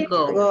 Here you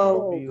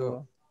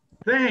go.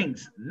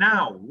 Thanks.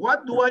 Now,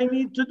 what do I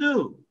need to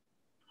do?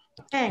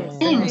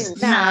 Thanks.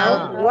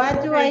 Now,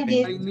 what do I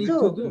need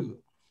to do?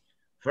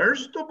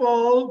 First of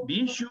all,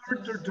 be sure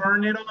to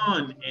turn it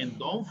on and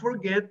don't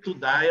forget to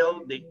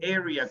dial the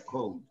area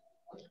code.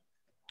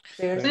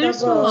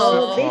 First of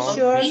all, be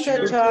sure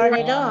to turn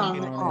it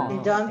on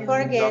and don't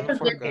forget the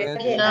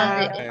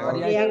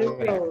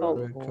area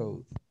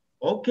code.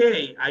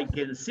 Okay, I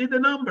can see the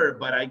number,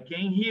 but I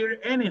can't hear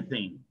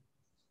anything.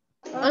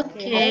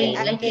 Okay,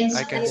 I can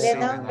see the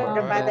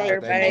number, but I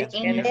can't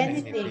hear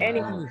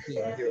anything.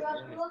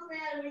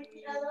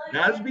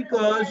 That's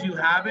because you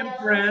haven't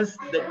pressed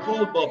the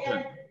call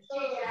button.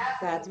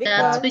 That's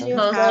because you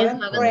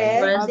haven't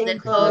pressed the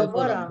call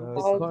button.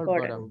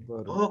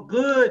 Oh,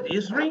 good,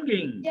 it's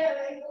ringing.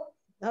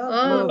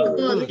 Oh,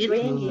 good, it's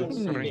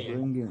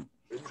ringing.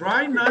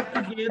 Try not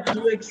to get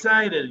too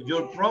excited.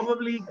 You'll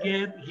probably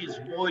get his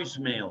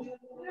voicemail.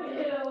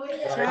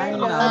 Try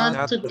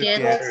not to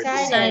get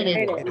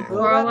excited. You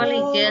probably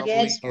get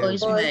his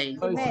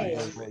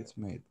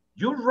voicemail.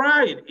 You're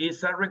right,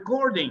 it's a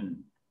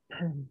recording.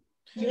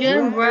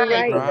 You're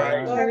right.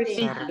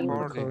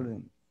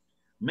 Recording.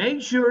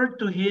 Make sure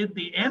to hit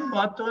the end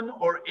button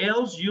or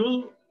else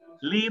you'll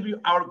leave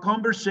our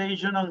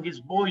conversation on his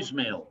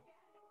voicemail.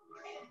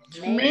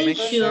 Make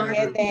sure to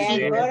hit the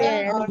end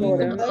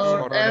button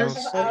or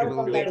else our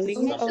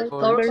conversation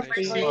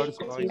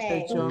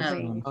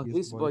on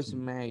his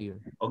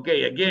voicemail.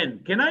 Okay, again,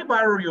 can I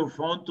borrow your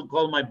phone to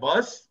call my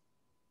boss?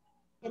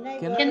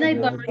 Can I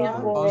borrow your phone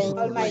to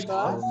call my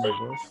boss?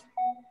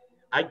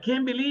 I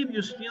can't believe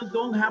you still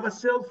don't have a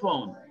cell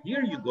phone.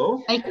 Here you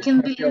go. I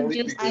can't believe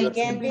you I still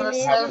can't believe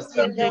you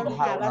still don't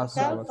have a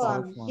cell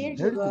phone. Here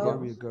you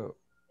go.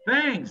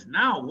 Thanks.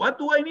 Now, what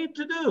do I need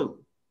to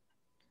do?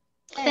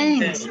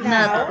 Thanks.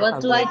 Now,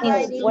 what do I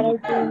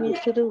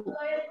need to do?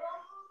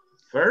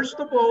 First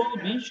of all,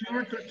 be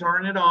sure to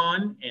turn it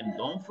on and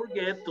don't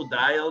forget to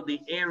dial the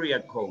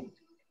area code.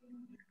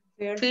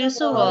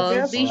 First of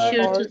all, be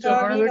sure to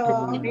turn it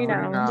on and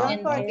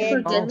don't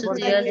forget to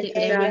dial the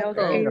area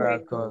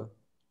code.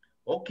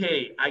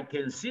 Okay, I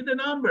can see the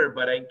number,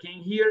 but I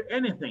can't hear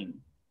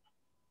anything.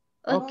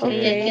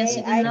 Okay, I can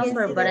see the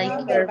number, but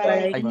I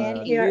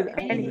can't hear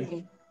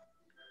anything.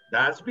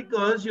 That's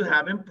because you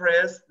haven't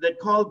pressed the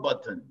call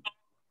button.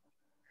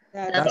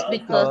 That's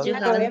because you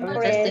haven't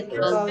pressed the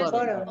call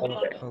button.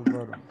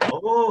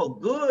 Oh,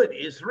 good,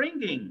 it's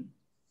ringing.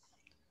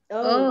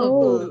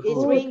 Oh,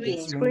 good,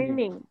 it's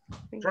ringing.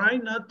 Try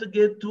not to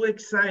get too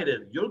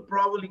excited. You'll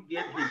probably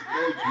get his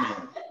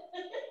voicemail.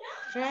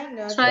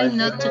 Try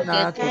not to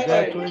get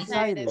too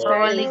excited.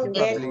 Probably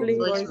get his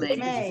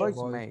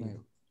voicemail.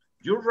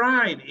 You're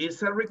right,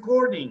 it's a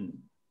recording.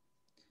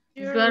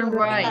 You're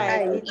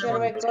right. It's a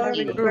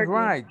recording. You're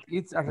right,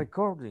 it's a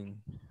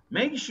recording.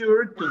 Make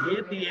sure to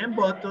hit the end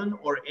button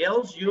or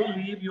else you'll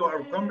leave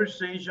your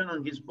conversation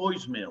on his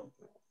voicemail.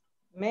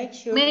 Make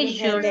sure to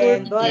hit the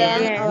end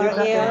button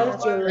or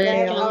else you'll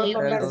leave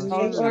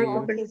our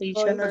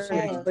conversation on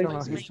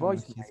his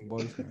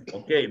voicemail.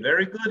 Okay,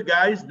 very good,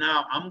 guys.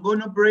 Now, I'm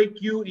going to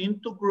break you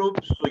into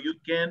groups so you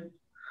can,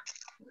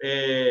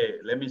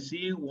 let me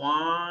see,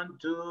 1,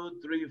 2,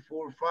 3,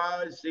 4,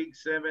 5,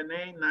 6, 7,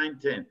 8, 9,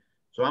 10.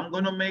 So I'm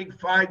going to make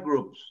 5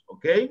 groups,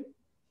 okay?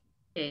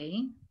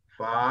 Okay.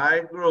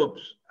 5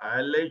 groups.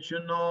 I'll let you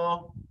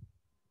know.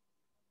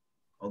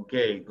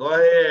 Okay, go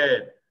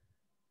ahead.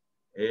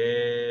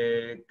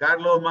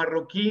 Carlos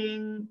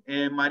Marroquin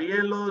and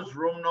Marielos,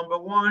 room number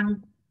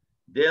 1.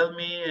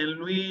 Delmi and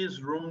Luis,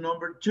 room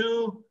number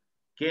 2.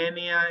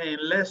 Kenya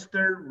and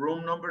Lester,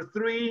 room number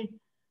 3.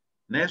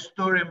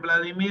 Nestor and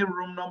Vladimir,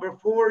 room number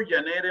 4.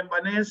 Janet and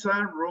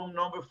Vanessa, room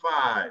number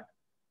 5.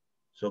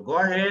 So go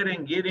ahead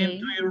and get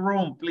into your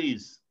room,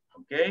 please.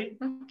 Okay?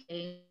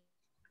 Okay.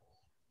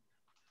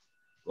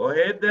 Go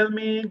ahead,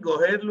 Delmi. Go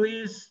ahead,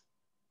 Luis.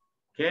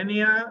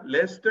 Kenya,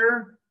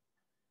 Lester,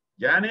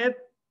 Janet,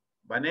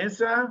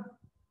 Vanessa,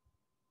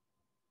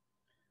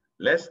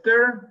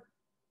 Lester,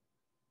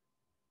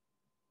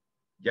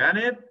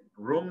 Janet,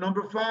 room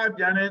number 5,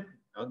 Janet.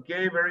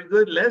 Okay, very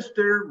good.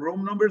 Lester,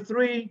 room number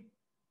 3.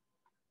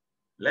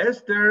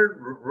 Lester,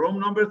 room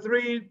number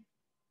 3.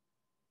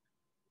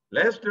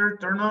 Lester,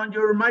 turn on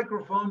your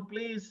microphone,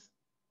 please.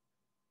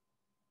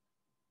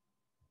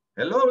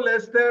 Hello,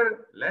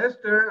 Lester.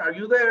 Lester, are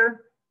you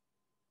there?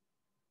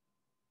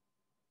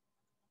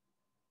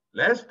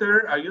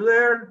 Lester, are you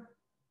there?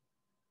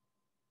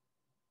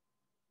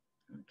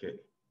 Okay.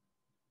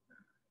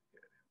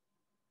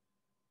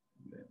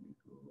 Let me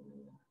go.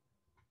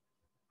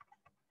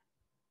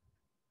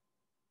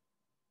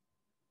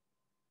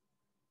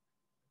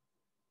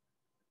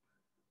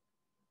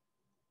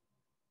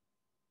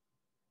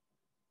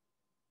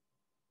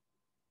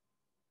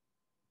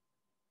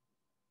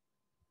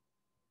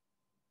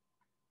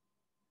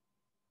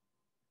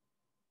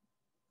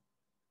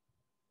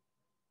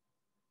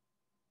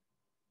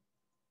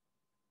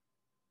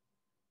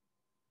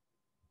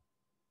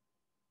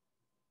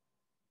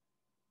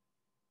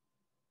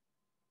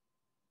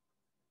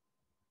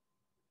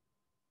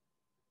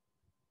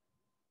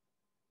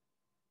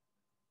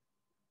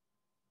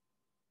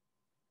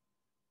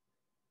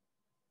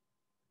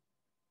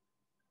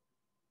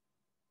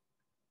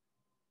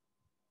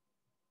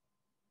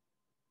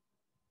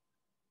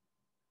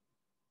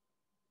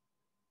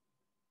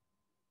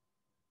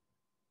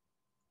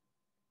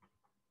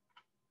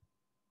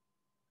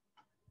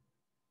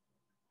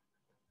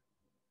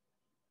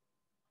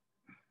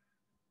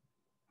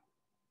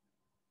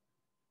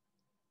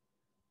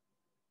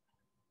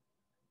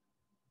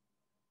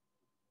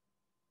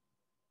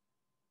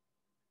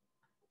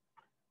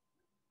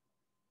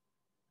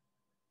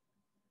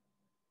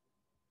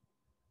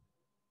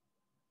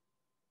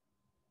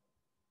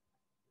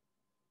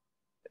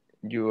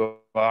 You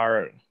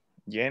are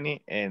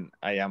Jenny and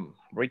I am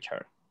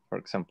Richard, for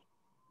example.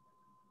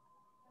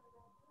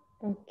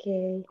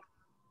 Okay.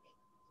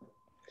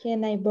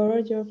 Can I borrow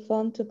your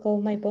phone to call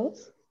my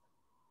boss?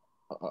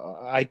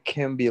 I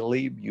can't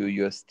believe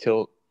you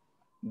still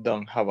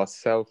don't have a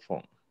cell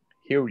phone.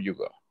 Here you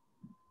go.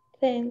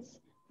 Thanks.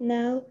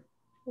 Now,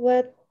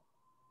 what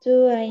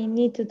do I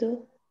need to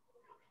do?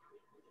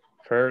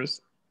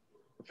 First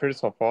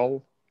of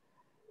all,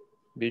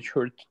 be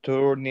sure to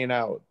turn it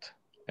out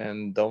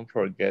and don't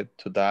forget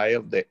to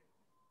dial the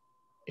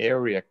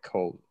area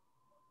code.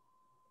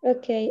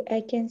 Okay,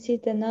 I can see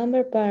the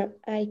number, but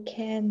I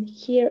can't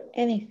hear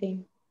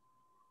anything.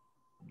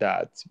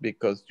 That's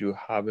because you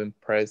haven't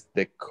pressed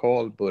the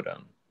call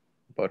button.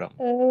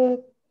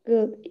 Oh,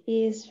 good.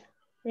 Is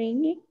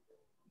ringing?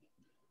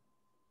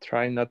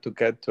 Try not to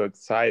get too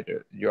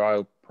excited.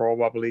 You'll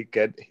probably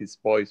get his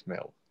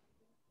voicemail.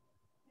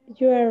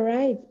 You are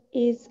right.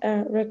 It's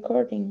a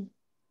recording.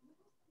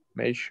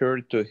 Make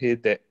sure to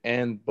hit the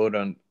end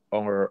button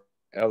or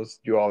else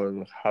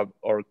you'll have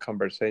our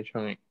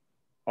conversation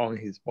on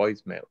his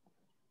voicemail.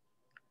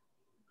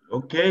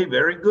 Okay,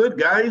 very good,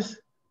 guys.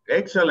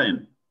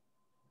 Excellent.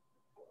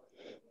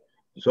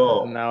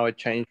 So now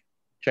change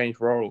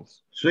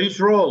roles. Switch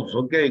roles.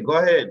 Okay, go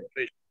ahead.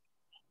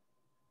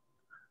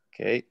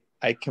 Okay,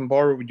 I can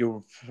borrow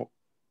your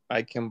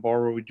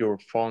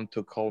phone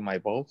to call my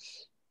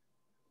boss.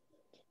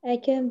 I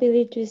can't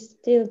believe you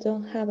still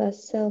don't have a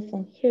cell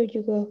phone. Here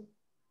you go.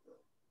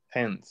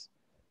 Thanks.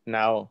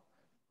 Now.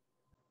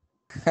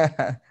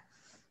 Pues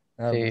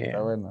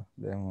está bueno,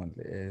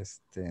 démosle.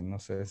 No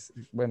sé,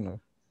 bueno,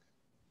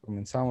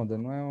 comenzamos de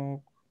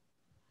nuevo.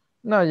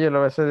 No, yo lo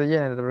voy a hacer de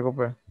Jenny, no te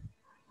preocupes.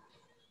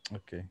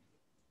 Okay.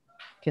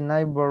 Can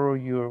I borrow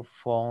your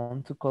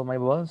phone to call my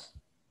boss?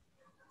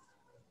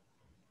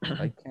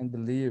 I can't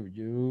believe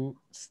you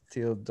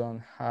still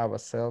don't have a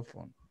cell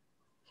phone.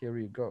 Here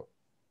you go.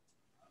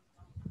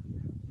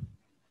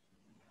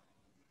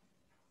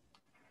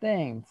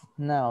 Thanks.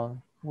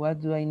 Now, what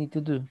do I need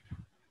to do?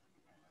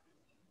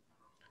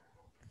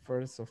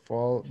 First of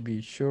all,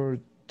 be sure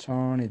to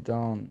turn it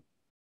on.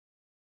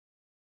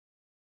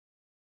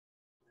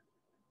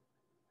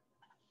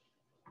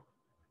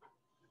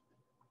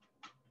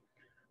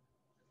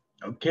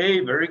 Okay,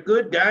 very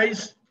good,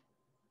 guys.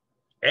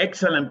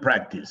 Excellent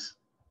practice.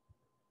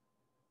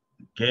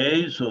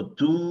 Okay, so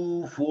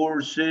 2,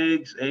 4,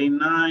 6, 8,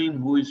 9.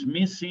 Who is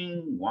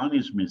missing? 1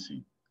 is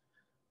missing.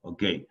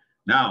 Okay,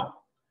 now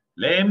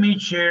let me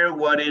share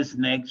what is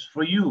next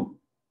for you.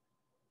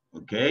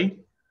 Okay.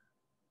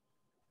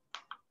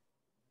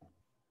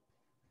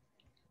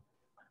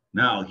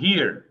 Now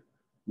here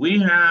we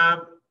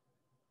have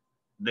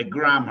the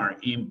grammar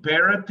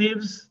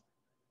imperatives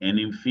and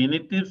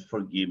infinitives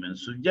for given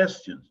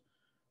suggestions.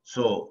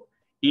 So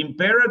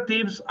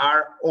imperatives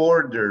are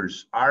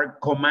orders, are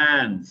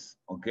commands,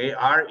 okay,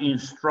 are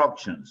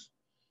instructions,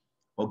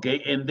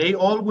 okay, and they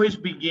always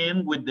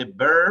begin with the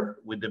verb,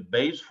 with the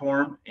base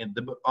form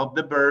of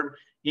the verb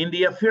in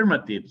the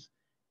affirmatives,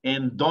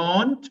 and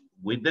don't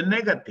with the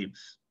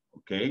negatives,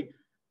 okay?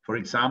 For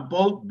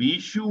example, be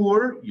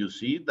sure, you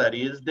see, that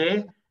is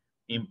the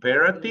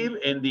imperative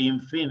and the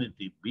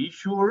infinitive. Be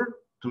sure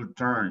to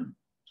turn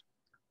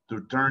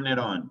it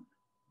on.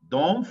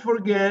 Don't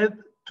forget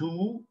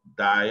to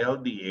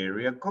dial the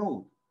area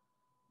code.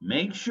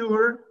 Make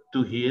sure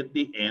to hit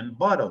the end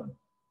button.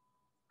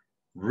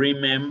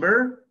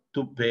 Remember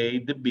to pay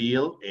the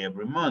bill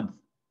every month.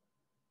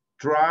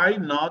 Try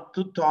not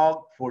to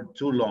talk for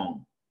too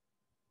long.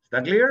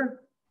 ¿Está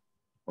clear?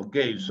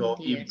 Okay, so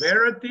Yes.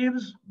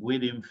 imperatives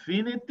with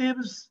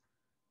infinitives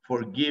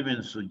for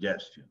giving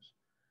suggestions.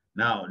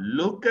 Now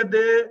look at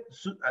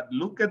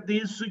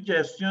these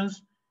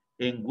suggestions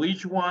and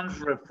which ones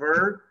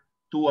refer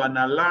to an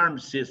alarm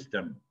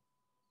system,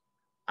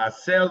 a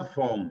cell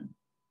phone,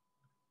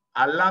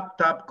 a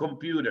laptop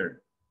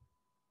computer.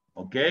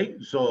 Okay,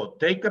 so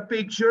take a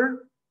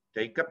picture,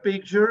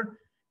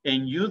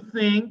 and you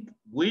think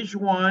which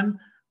one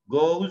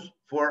goes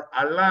for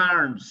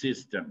alarm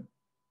system.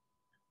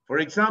 For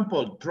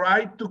example,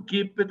 try to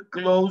keep it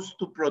close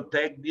to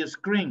protect the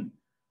screen.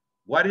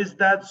 What is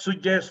that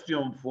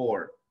suggestion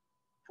for?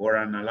 For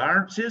an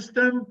alarm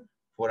system,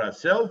 for a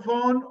cell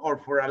phone, or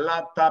for a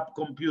laptop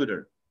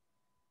computer?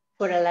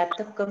 For a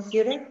laptop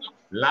computer?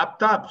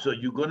 Laptop, so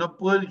you're gonna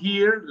put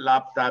here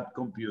laptop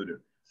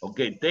computer.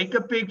 Okay, take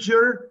a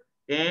picture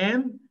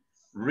and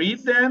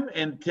read them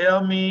and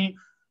tell me,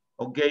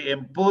 okay,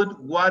 and put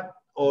what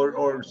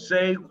or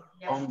say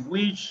on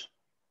which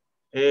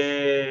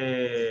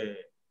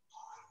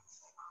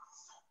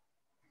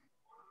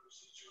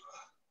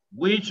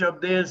of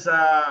these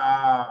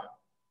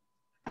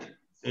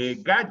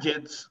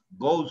gadgets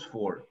goes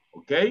for,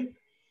 okay?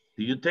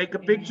 Do you take a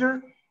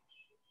picture?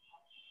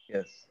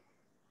 Yes.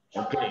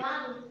 Okay,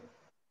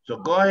 so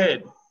go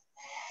ahead.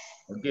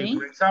 Okay,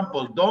 for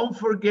example, don't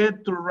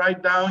forget to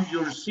write down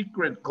your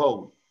secret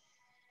code.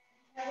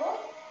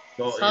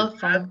 So is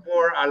that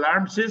for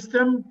alarm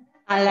system?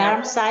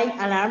 Alarm system?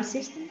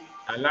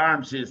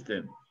 Alarm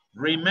system.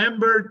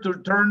 Remember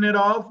to turn it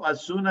off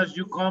as soon as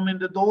you come in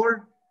the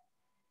door.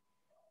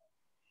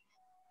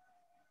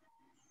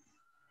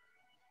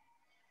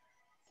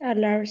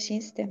 Alarm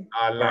system.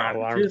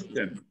 Alarm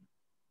system.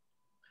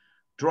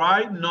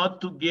 Try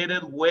not to get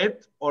it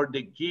wet or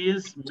the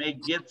keys may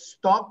get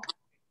stuck.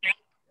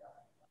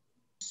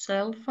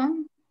 Cell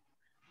phone.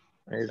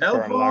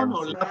 Cell phone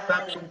or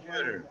laptop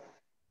computer?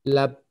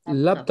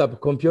 Laptop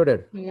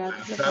computer.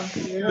 Laptop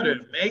computer.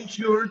 Make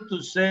sure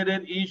to set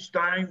it each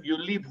time you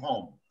leave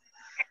home.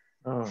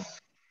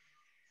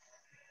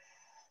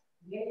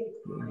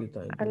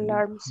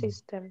 Alarm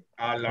system.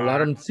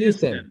 Alarm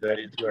system. That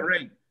is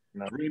correct.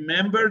 No.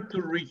 Remember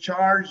to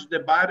recharge the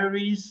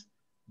batteries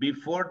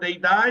before they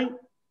die.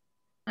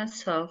 A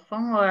cell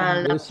phone or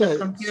a laptop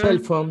computer? Cell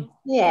phone.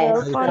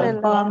 Yes, cell phone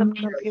and laptop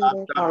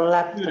computer. Or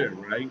laptop,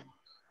 right?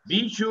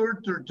 Be sure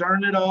to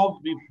turn it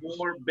off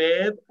before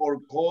bed or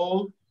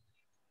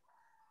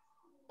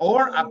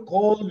a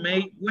call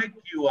may wake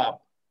you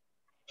up.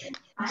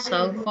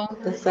 Cell phone.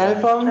 The cell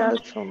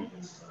phone.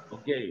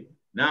 Okay,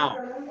 now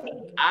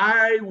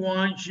I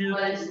want you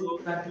to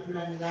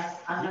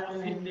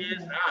using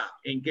this,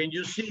 and can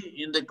you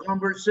see in the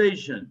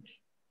conversation?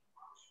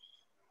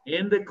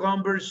 In the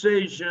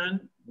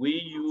conversation, we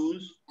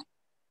use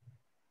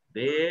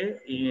the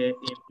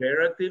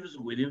imperatives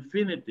with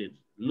infinitives.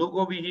 Look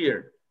over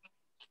here.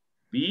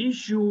 Be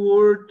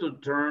sure to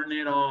turn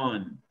it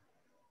on,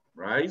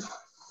 right?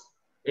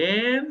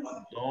 And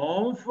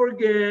don't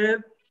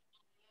forget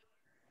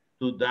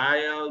to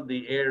dial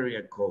the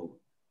area code.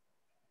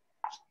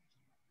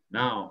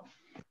 Now,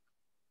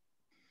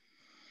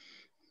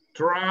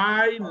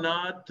 try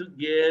not to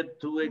get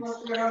too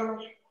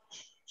excited.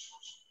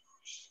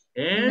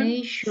 And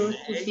make sure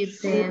to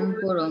hit the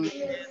end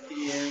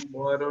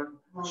button.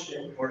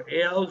 Or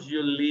else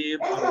you leave.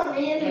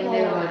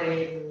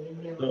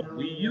 So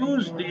we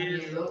use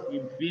these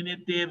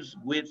infinitives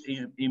with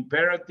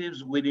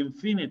imperatives with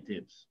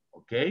infinitives,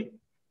 okay?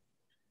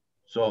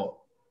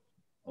 So,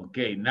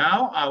 okay,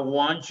 now I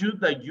want you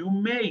that you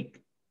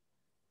make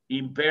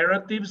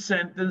imperative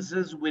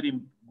sentences with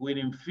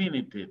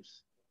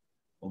infinitives.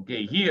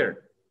 Okay,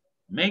 here,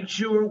 make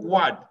sure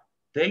what?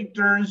 Take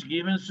turns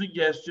giving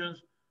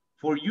suggestions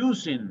for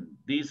using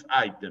these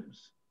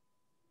items,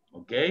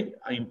 okay,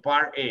 in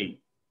part A.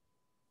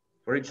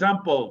 For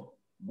example,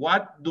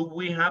 what do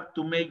we have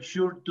to make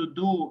sure to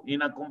do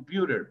in a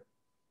computer?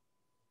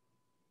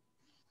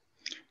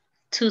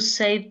 To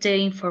save the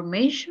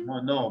information?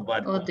 No,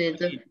 but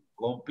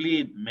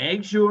complete.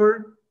 Make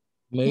sure.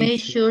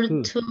 Make sure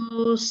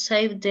to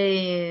save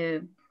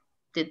the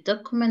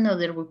document or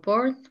the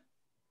report.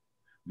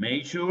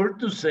 Make sure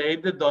to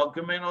save the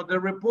document or the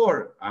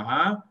report.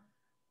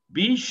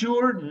 Be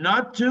sure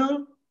not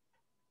to.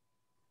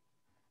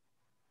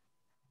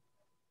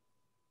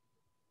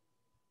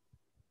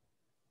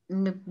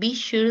 Be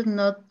sure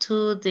not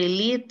to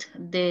delete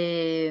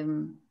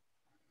the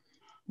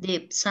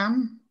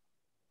exam.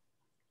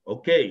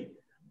 Okay,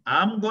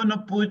 I'm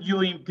gonna put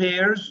you in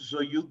pairs so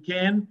you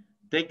can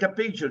take a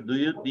picture.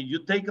 Did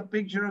you take a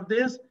picture of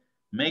this?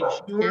 Make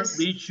sure, yes.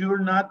 Be sure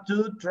not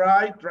to,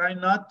 try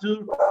not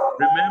to,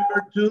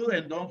 remember to,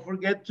 and don't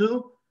forget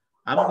to.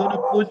 I'm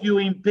gonna put you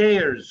in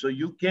pairs so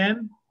you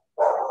can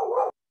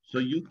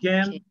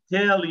okay.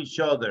 Tell each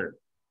other,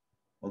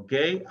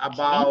 okay,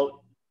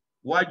 about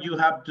what you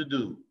have to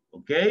do,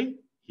 okay?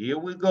 Here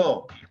we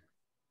go.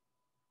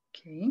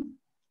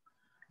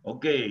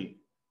 Okay.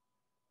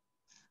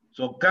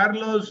 So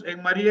Carlos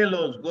and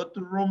Marielos, go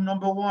to room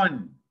number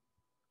 1.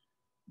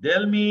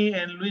 Delmi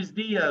and Luis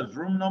Diaz,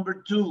 room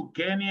number 2.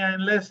 Kenya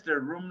and Lester,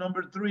 room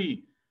number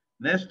 3.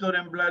 Nestor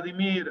and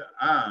Vladimir.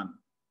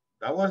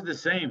 That was the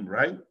same,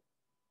 right?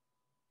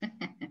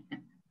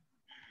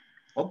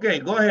 Okay,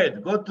 go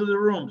ahead. Go to the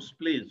rooms,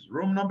 please.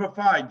 Room number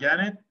 5,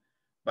 Janet.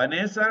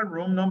 Vanessa,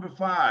 room number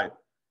 5.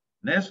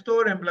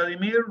 Nestor and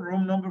Vladimir,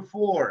 room number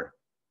 4.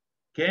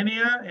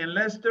 Kenya and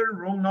Lester,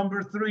 room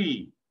number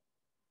 3.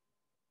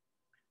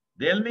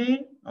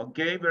 Delmi,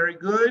 okay, very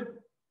good.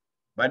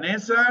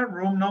 Vanessa,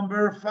 room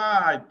number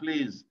 5,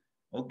 please.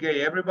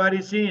 Okay,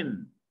 everybody's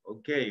in.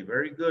 Okay,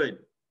 very good.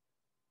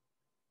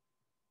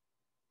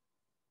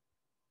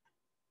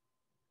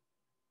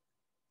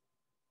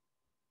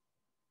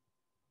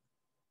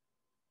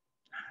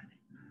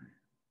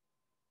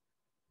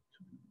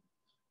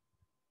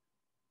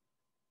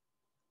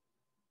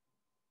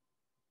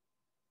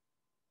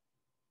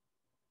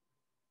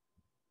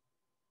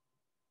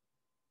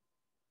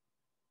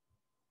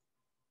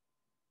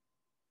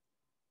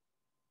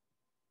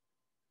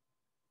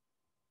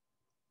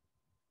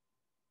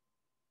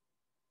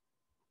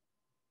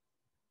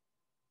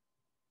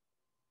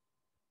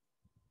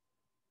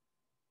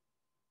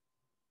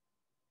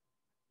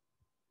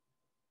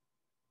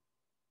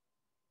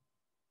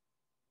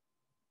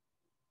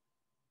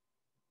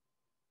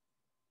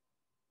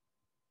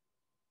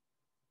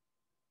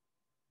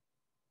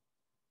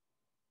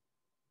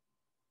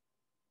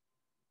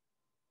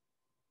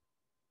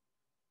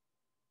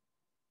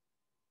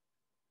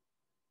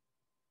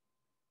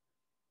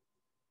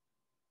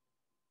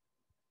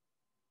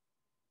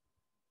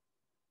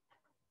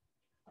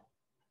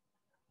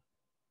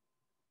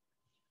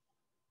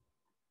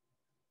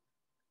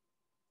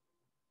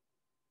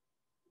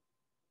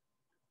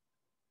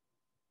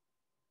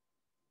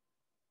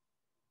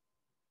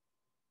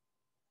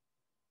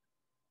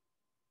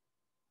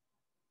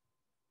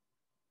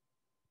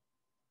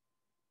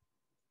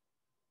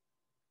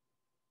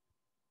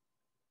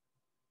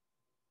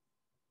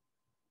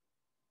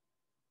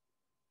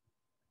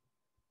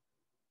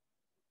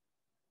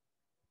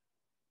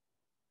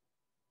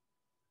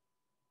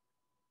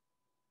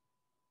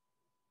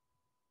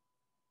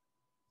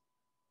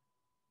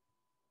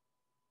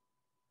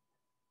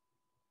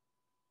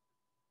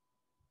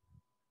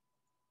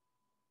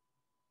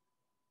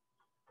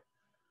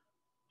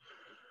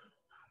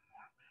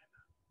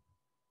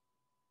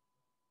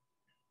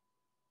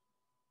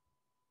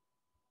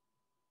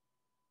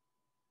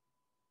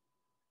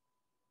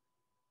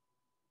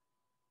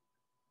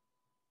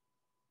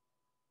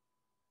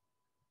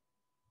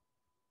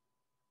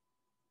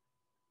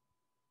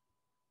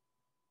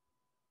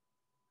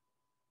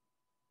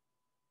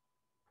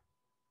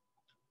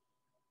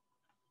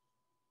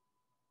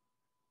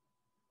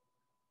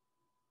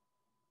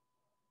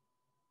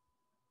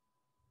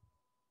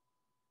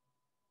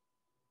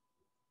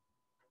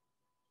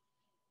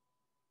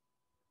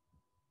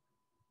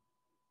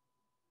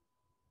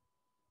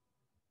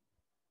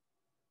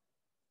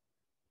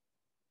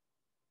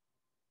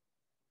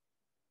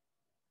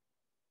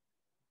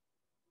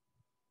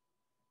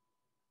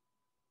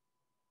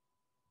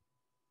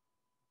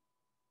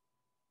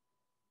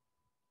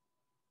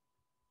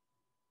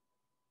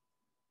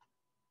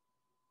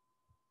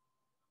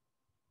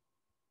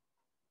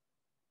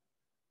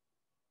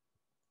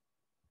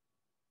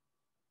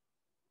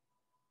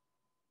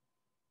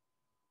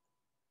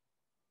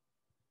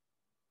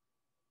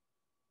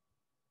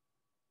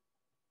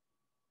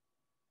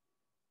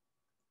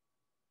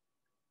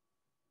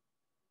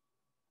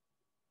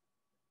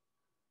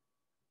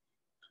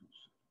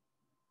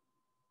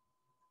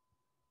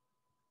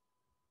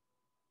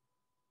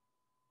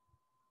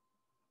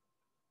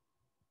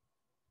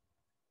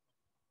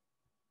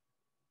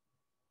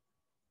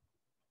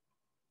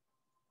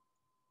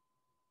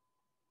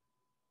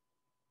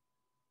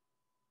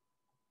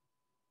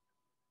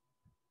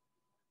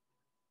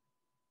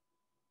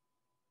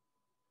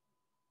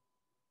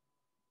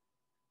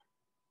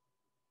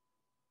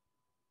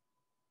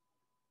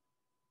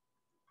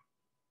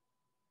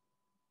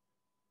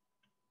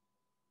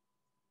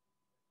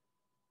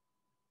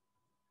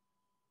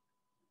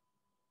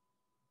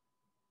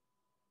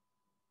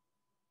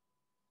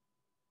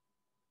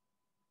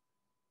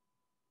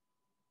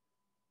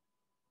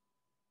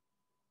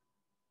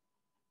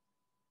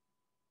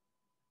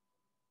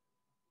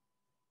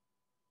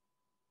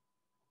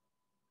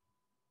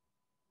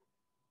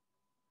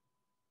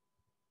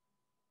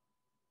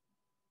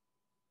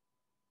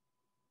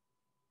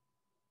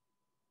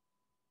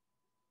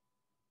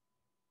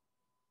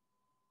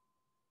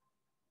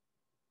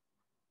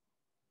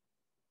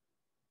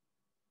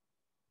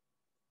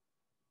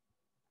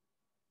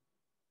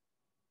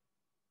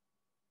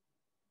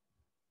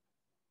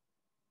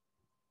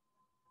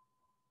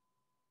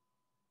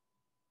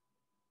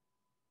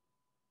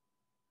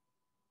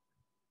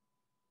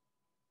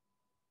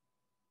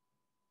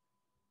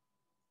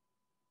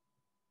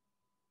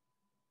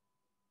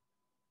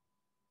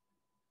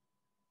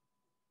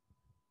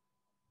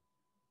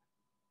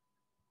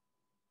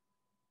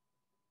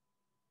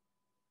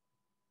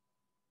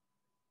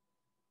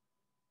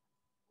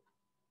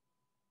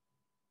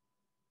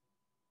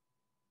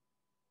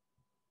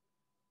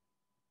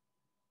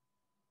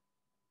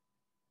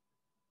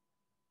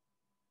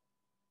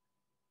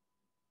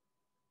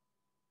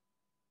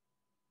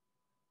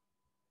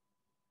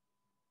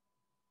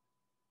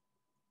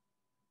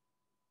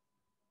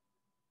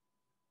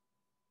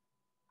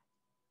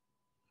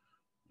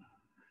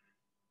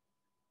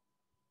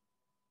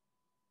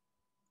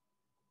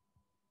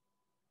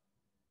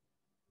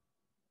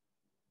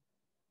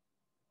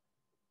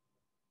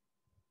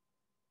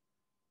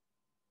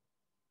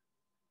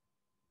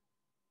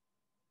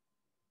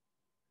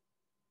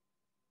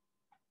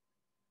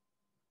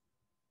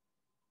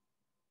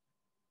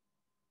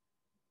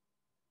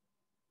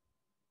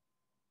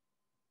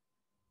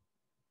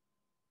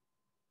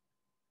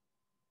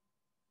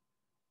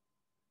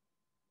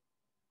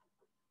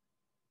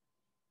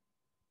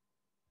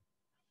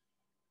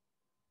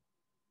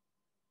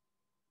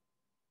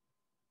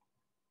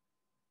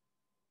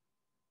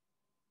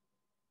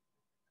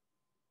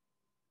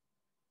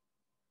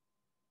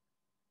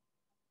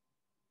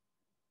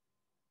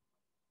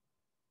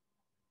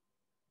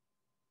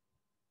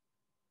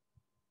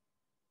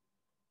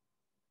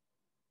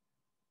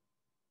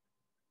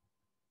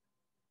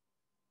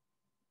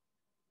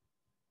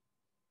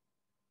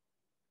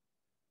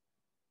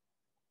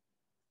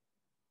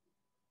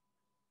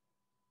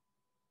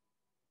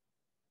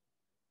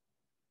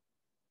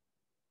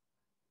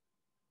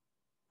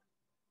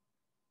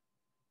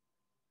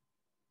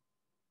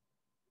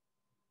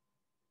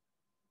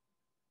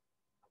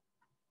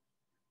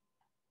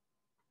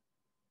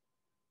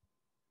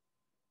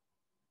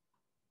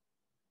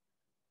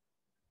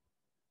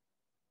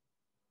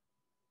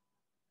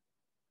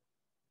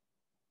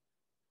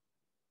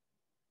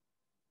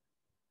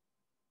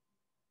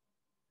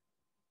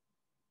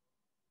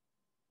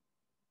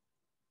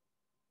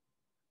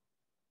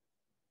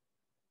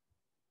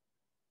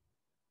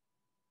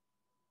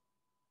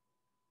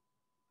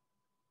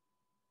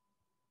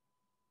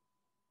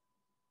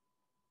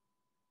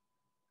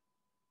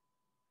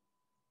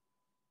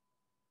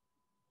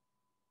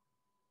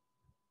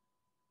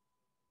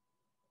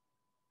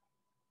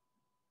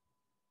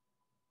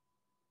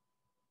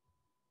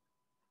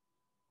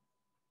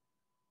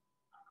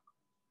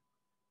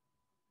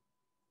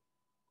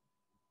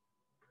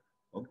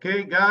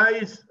 Okay,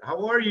 guys,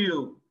 how are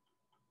you?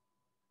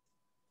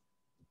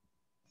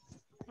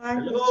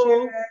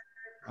 Hello.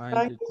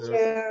 Fine,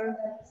 teacher.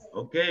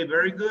 Okay,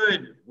 very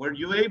good. Were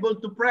you able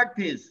to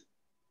practice?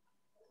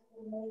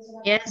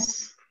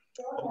 Yes.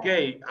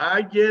 Okay,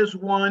 I just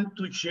want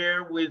to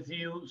share with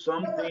you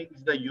some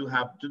things that you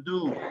have to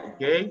do,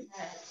 okay?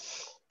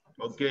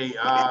 Okay,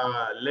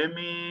 let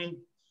me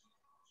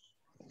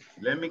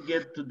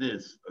get to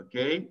this,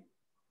 okay?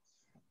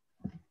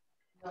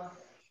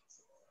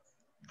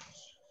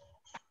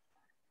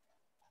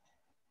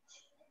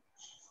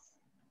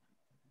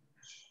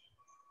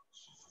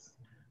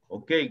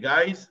 Okay,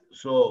 guys,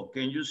 so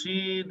can you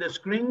see the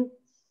screen?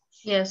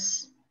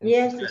 Yes.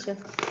 Yes, teacher.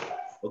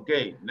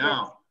 Okay,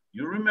 now,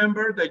 you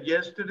remember that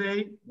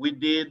yesterday we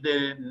did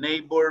the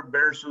neighbor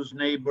versus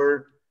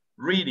neighbor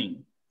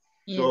reading.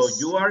 Yes. So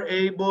you are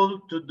able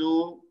to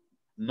do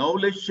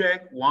knowledge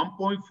check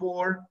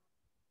 1.4,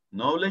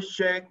 knowledge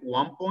check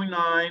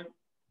 1.9,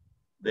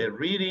 the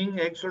reading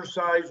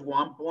exercise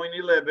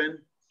 1.11,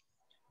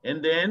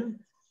 and then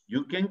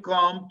you can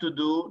come to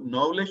do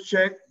knowledge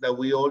check that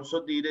we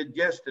also did it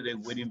yesterday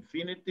with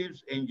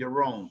infinitives and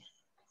gerunds.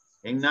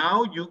 And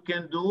now you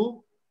can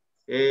do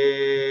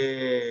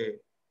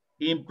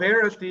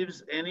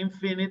imperatives and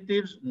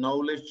infinitives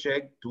knowledge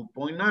check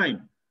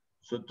 2.9.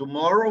 So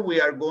tomorrow we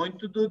are going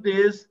to do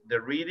this,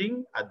 the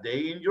reading, a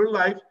day in your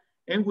life,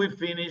 and we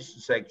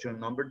finish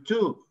section number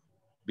 2.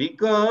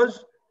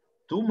 Because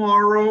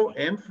tomorrow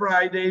and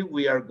Friday,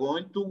 we are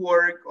going to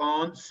work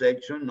on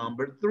section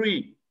number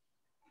 3.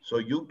 So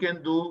you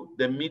can do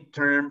the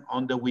midterm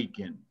on the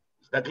weekend.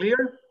 Is that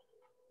clear?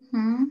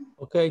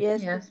 Okay.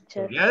 Yes, Yes.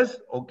 teacher. Yes?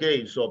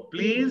 Okay, so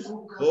please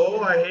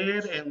go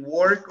ahead and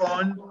work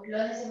on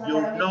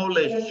your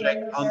knowledge check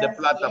on the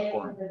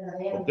platform.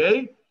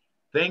 Okay?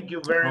 Thank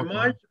you very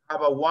much.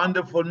 Have a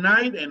wonderful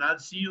night and I'll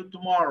see you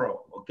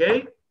tomorrow.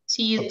 Okay?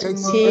 See you Okay,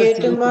 tomorrow. See you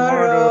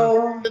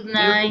tomorrow. Good See you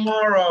night.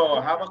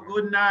 tomorrow. Have a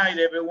good night,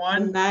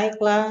 everyone. Good night,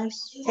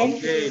 class.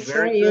 Thank you, Okay, teacher.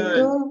 very You good.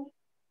 too.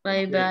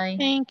 Bye-bye.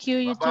 Thank you,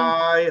 you too.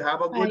 Bye-bye.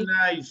 Have a good Bye.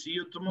 night. See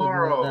you Good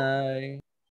tomorrow. night.